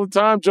 laughing all the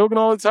time, joking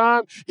all the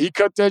time? He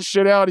cut that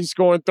shit out. He's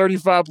scoring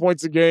 35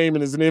 points a game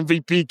and is an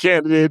MVP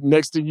candidate.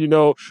 Next thing you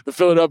know, the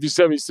Philadelphia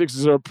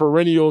 76ers are a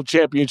perennial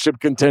championship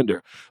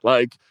contender.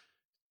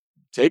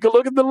 Take a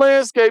look at the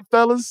landscape,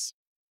 fellas.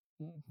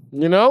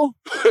 There's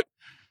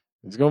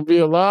going to be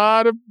a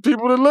lot of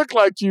people that look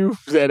like you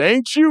that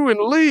ain't you in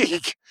the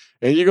league.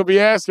 And you're going to be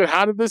asking,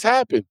 how did this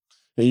happen?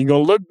 And you're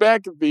going to look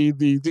back at the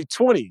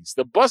 20s,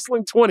 the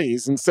bustling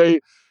 20s, and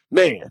say,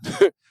 man,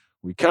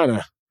 we kind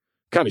of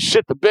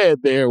shit the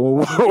bed there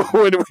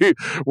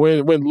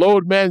when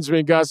load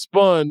management got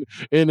spun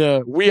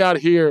and we out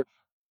here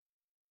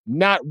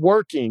not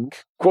working,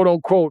 quote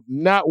unquote,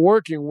 not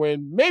working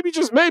when maybe,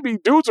 just maybe,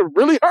 dudes are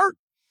really hurt.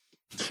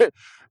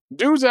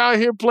 Dudes out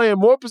here playing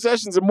more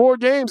possessions and more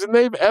games than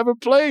they've ever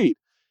played.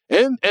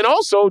 And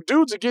also,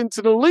 dudes are getting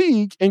to the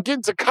league and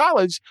getting to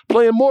college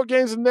playing more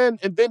games than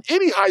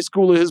any high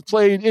schooler has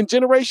played in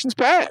generations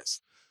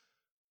past.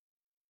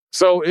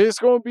 So it's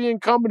going to be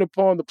incumbent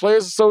upon the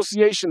Players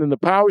Association and the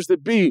powers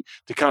that be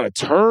to kind of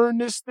turn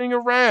this thing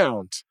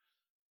around,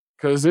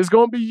 because it's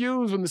going to be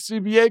used when the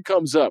CBA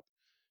comes up.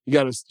 You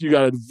got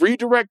to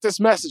redirect this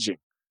messaging.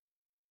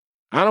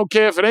 I don't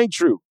care if it ain't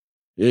true.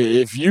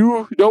 If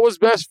you know what's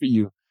best for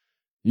you,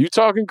 you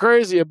talking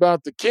crazy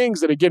about the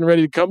Kings that are getting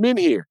ready to come in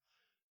here.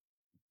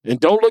 And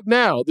don't look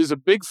now. There's a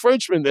big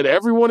Frenchman that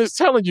everyone is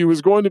telling you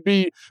is going to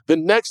be the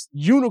next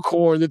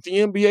unicorn that the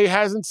NBA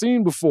hasn't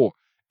seen before.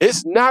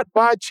 It's not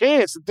by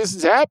chance that this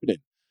is happening.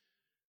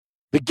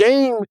 The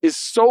game is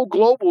so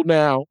global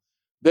now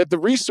that the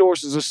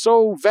resources are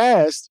so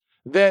vast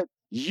that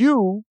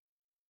you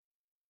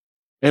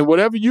and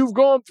whatever you've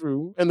gone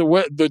through and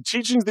the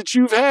teachings that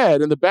you've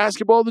had and the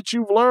basketball that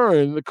you've learned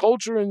and the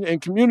culture and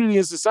community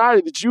and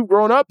society that you've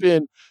grown up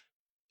in,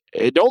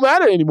 it don't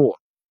matter anymore.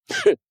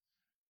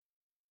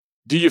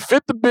 Do you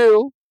fit the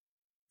bill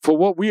for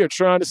what we are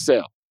trying to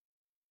sell?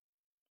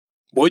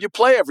 Will you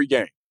play every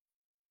game?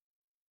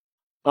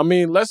 I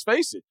mean, let's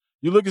face it.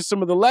 You look at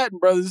some of the Latin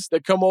brothers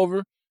that come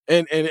over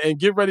and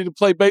get ready to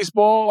play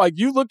baseball. Like,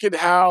 you look at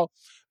how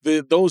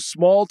those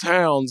small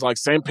towns like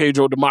San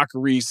Pedro de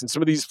Macorís and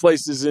some of these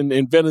places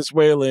in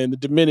Venezuela and the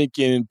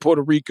Dominican and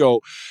Puerto Rico,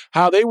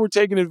 how they were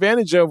taken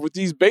advantage of with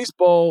these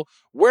baseball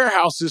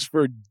warehouses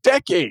for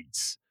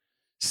decades.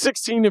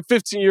 16 and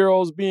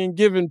 15-year-olds being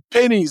given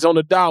pennies on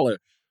the dollar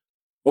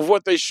of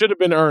what they should have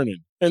been earning.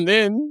 And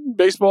then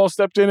baseball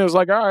stepped in and was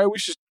like, all right, we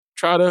should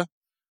try to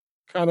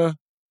kind of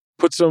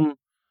put some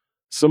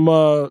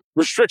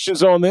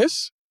restrictions on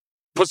this,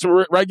 put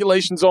some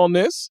regulations on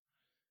this.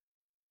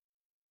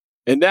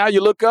 And now you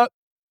look up,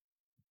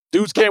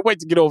 dudes can't wait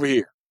to get over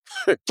here.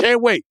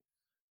 Can't wait.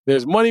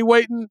 There's money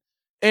waiting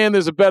and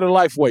there's a better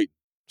life waiting.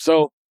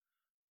 So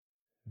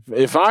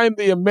if I'm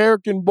the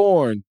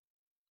American-born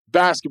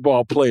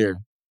basketball player,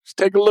 just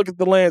take a look at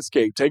the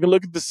landscape, take a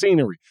look at the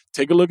scenery,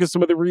 take a look at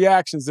some of the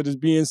reactions that is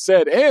being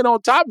said. And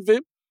on top of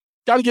it,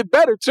 got to get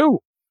better too.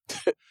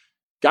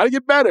 Got to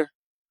get better.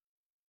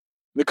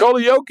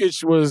 Nikola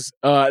Jokic was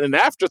an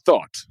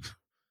afterthought.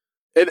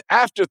 An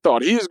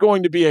afterthought. He is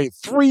going to be a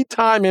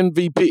 3-time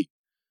MVP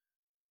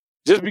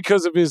just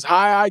because of his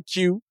high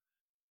IQ,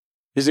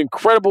 his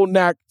incredible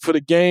knack for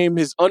the game,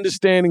 his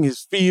understanding,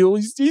 his feel.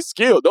 He's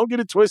skilled. Don't get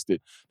it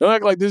twisted. Don't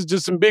act like this is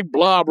just some big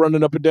blob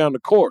running up and down the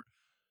court.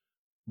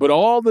 But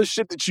all the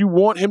shit that you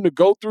want him to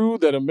go through,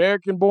 that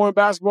American-born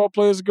basketball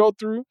players go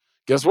through,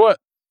 guess what?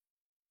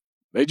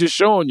 They just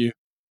showing you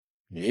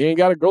he ain't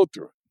got to go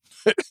through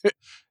it.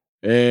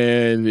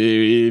 And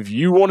if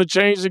you want to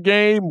change the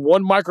game,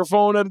 one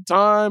microphone at a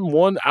time,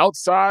 one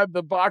outside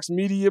the box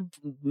media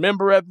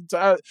member at the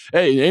time,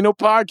 hey, ain't no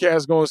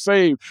podcast going to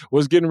save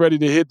what's getting ready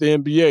to hit the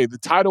NBA, the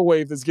tidal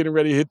wave that's getting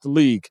ready to hit the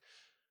league.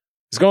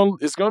 It's going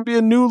to be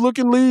a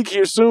new-looking league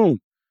here soon.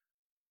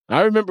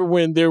 I remember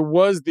when there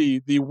was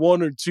the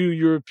 1 or 2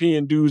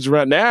 European dudes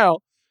around. Now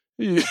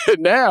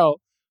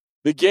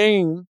the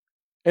game,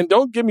 and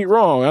don't get me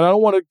wrong, and I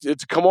don't want it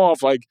to come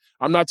off like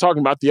I'm not talking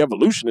about the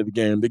evolution of the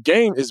game. The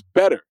game is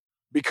better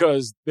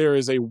because there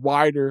is a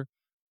wider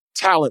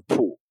talent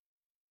pool.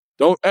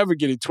 Don't ever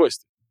get it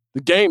twisted. The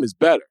game is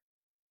better.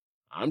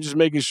 I'm just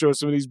making sure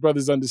some of these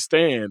brothers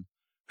understand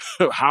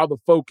how the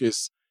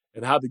focus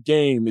and how the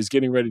game is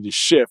getting ready to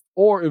shift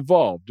or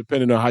evolve,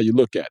 depending on how you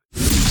look at it.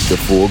 The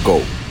Full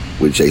Go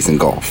with Jason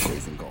Goff.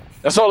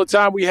 That's all the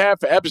time we have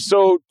for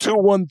episode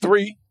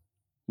 213.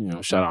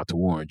 Shout out to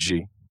Warren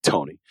G,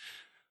 Tony,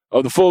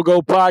 of the Full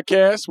Go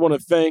podcast. Want to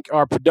thank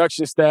our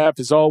production staff,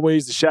 as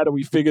always, the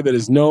shadowy figure that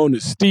is known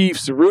as Steve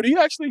Cerruti.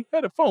 Actually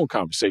had a phone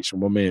conversation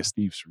with my man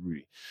Steve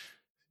Cerruti.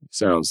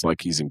 Sounds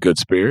like he's in good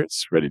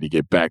spirits, ready to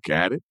get back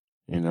at it.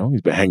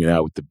 He's been hanging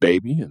out with the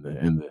baby and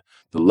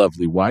the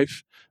lovely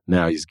wife.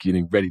 Now he's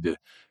getting ready to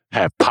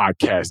have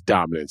podcast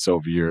dominance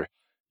over your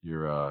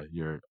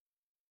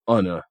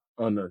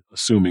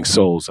unassuming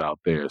souls out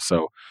there.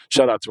 So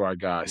shout out to our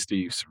guy,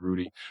 Steve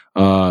Cerruti.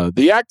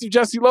 The active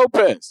Jesse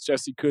Lopez.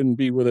 Jesse couldn't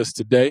be with us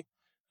today,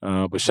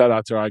 but shout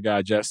out to our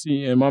guy,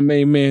 Jesse, and my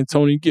main man,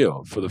 Tony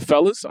Gill. For the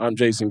fellas, I'm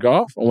Jason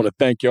Goff. I want to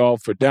thank y'all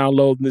for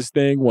downloading this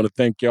thing. I want to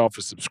thank y'all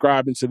for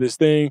subscribing to this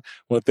thing.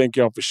 I want to thank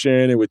y'all for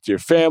sharing it with your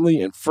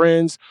family and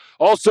friends.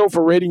 Also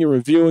for rating and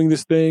reviewing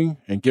this thing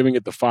and giving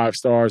it the 5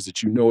 stars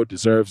that you know it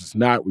deserves. If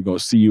not, we're going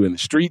to see you in the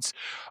streets.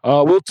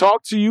 We'll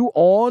talk to you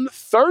on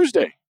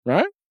Thursday,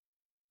 right?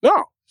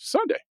 No,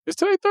 Sunday. Is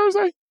today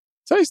Thursday?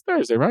 Today's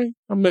Thursday, right?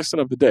 I'm messing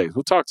up the days.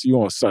 We'll talk to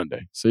you on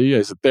Sunday. See,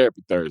 it's a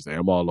therapy Thursday.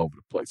 I'm all over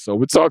the place. So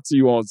we'll talk to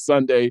you on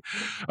Sunday.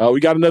 We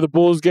got another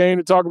Bulls game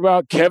to talk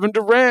about. Kevin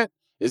Durant.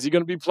 Is he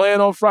going to be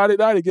playing on Friday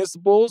night against the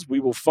Bulls?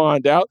 We will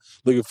find out.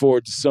 Looking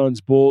forward to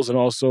Suns Bulls and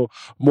also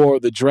more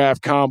of the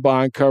draft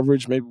combine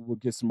coverage. Maybe we'll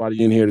get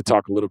somebody in here to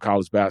talk a little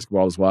college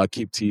basketball as well. I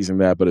keep teasing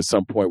that, but at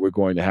some point we're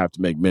going to have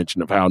to make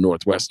mention of how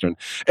Northwestern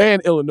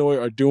and Illinois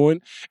are doing.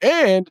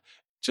 And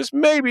just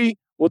maybe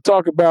we'll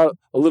talk about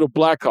a little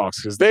Blackhawks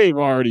because they've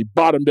already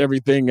bottomed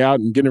everything out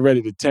and getting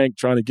ready to tank,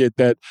 trying to get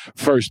that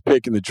first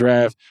pick in the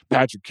draft.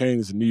 Patrick Kane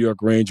is a New York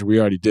Ranger. We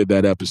already did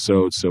that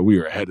episode, so we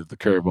are ahead of the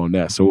curve on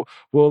that. So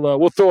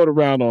we'll throw it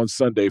around on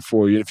Sunday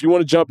for you. And if you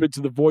want to jump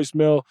into the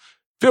voicemail,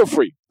 feel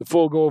free. The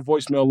Full Go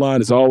voicemail line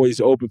is always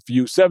open for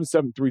you.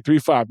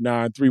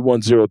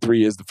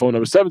 773-359-3103 is the phone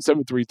number.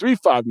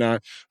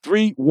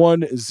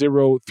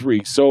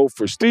 773-359-3103. So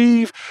for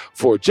Steve,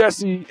 for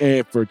Jesse,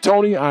 and for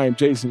Tony, I am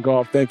Jason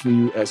Goff. Thanking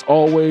you as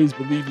always.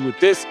 Believe you with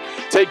this.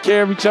 Take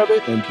care of each other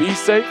and be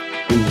safe.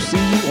 We will see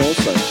you on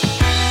Sunday.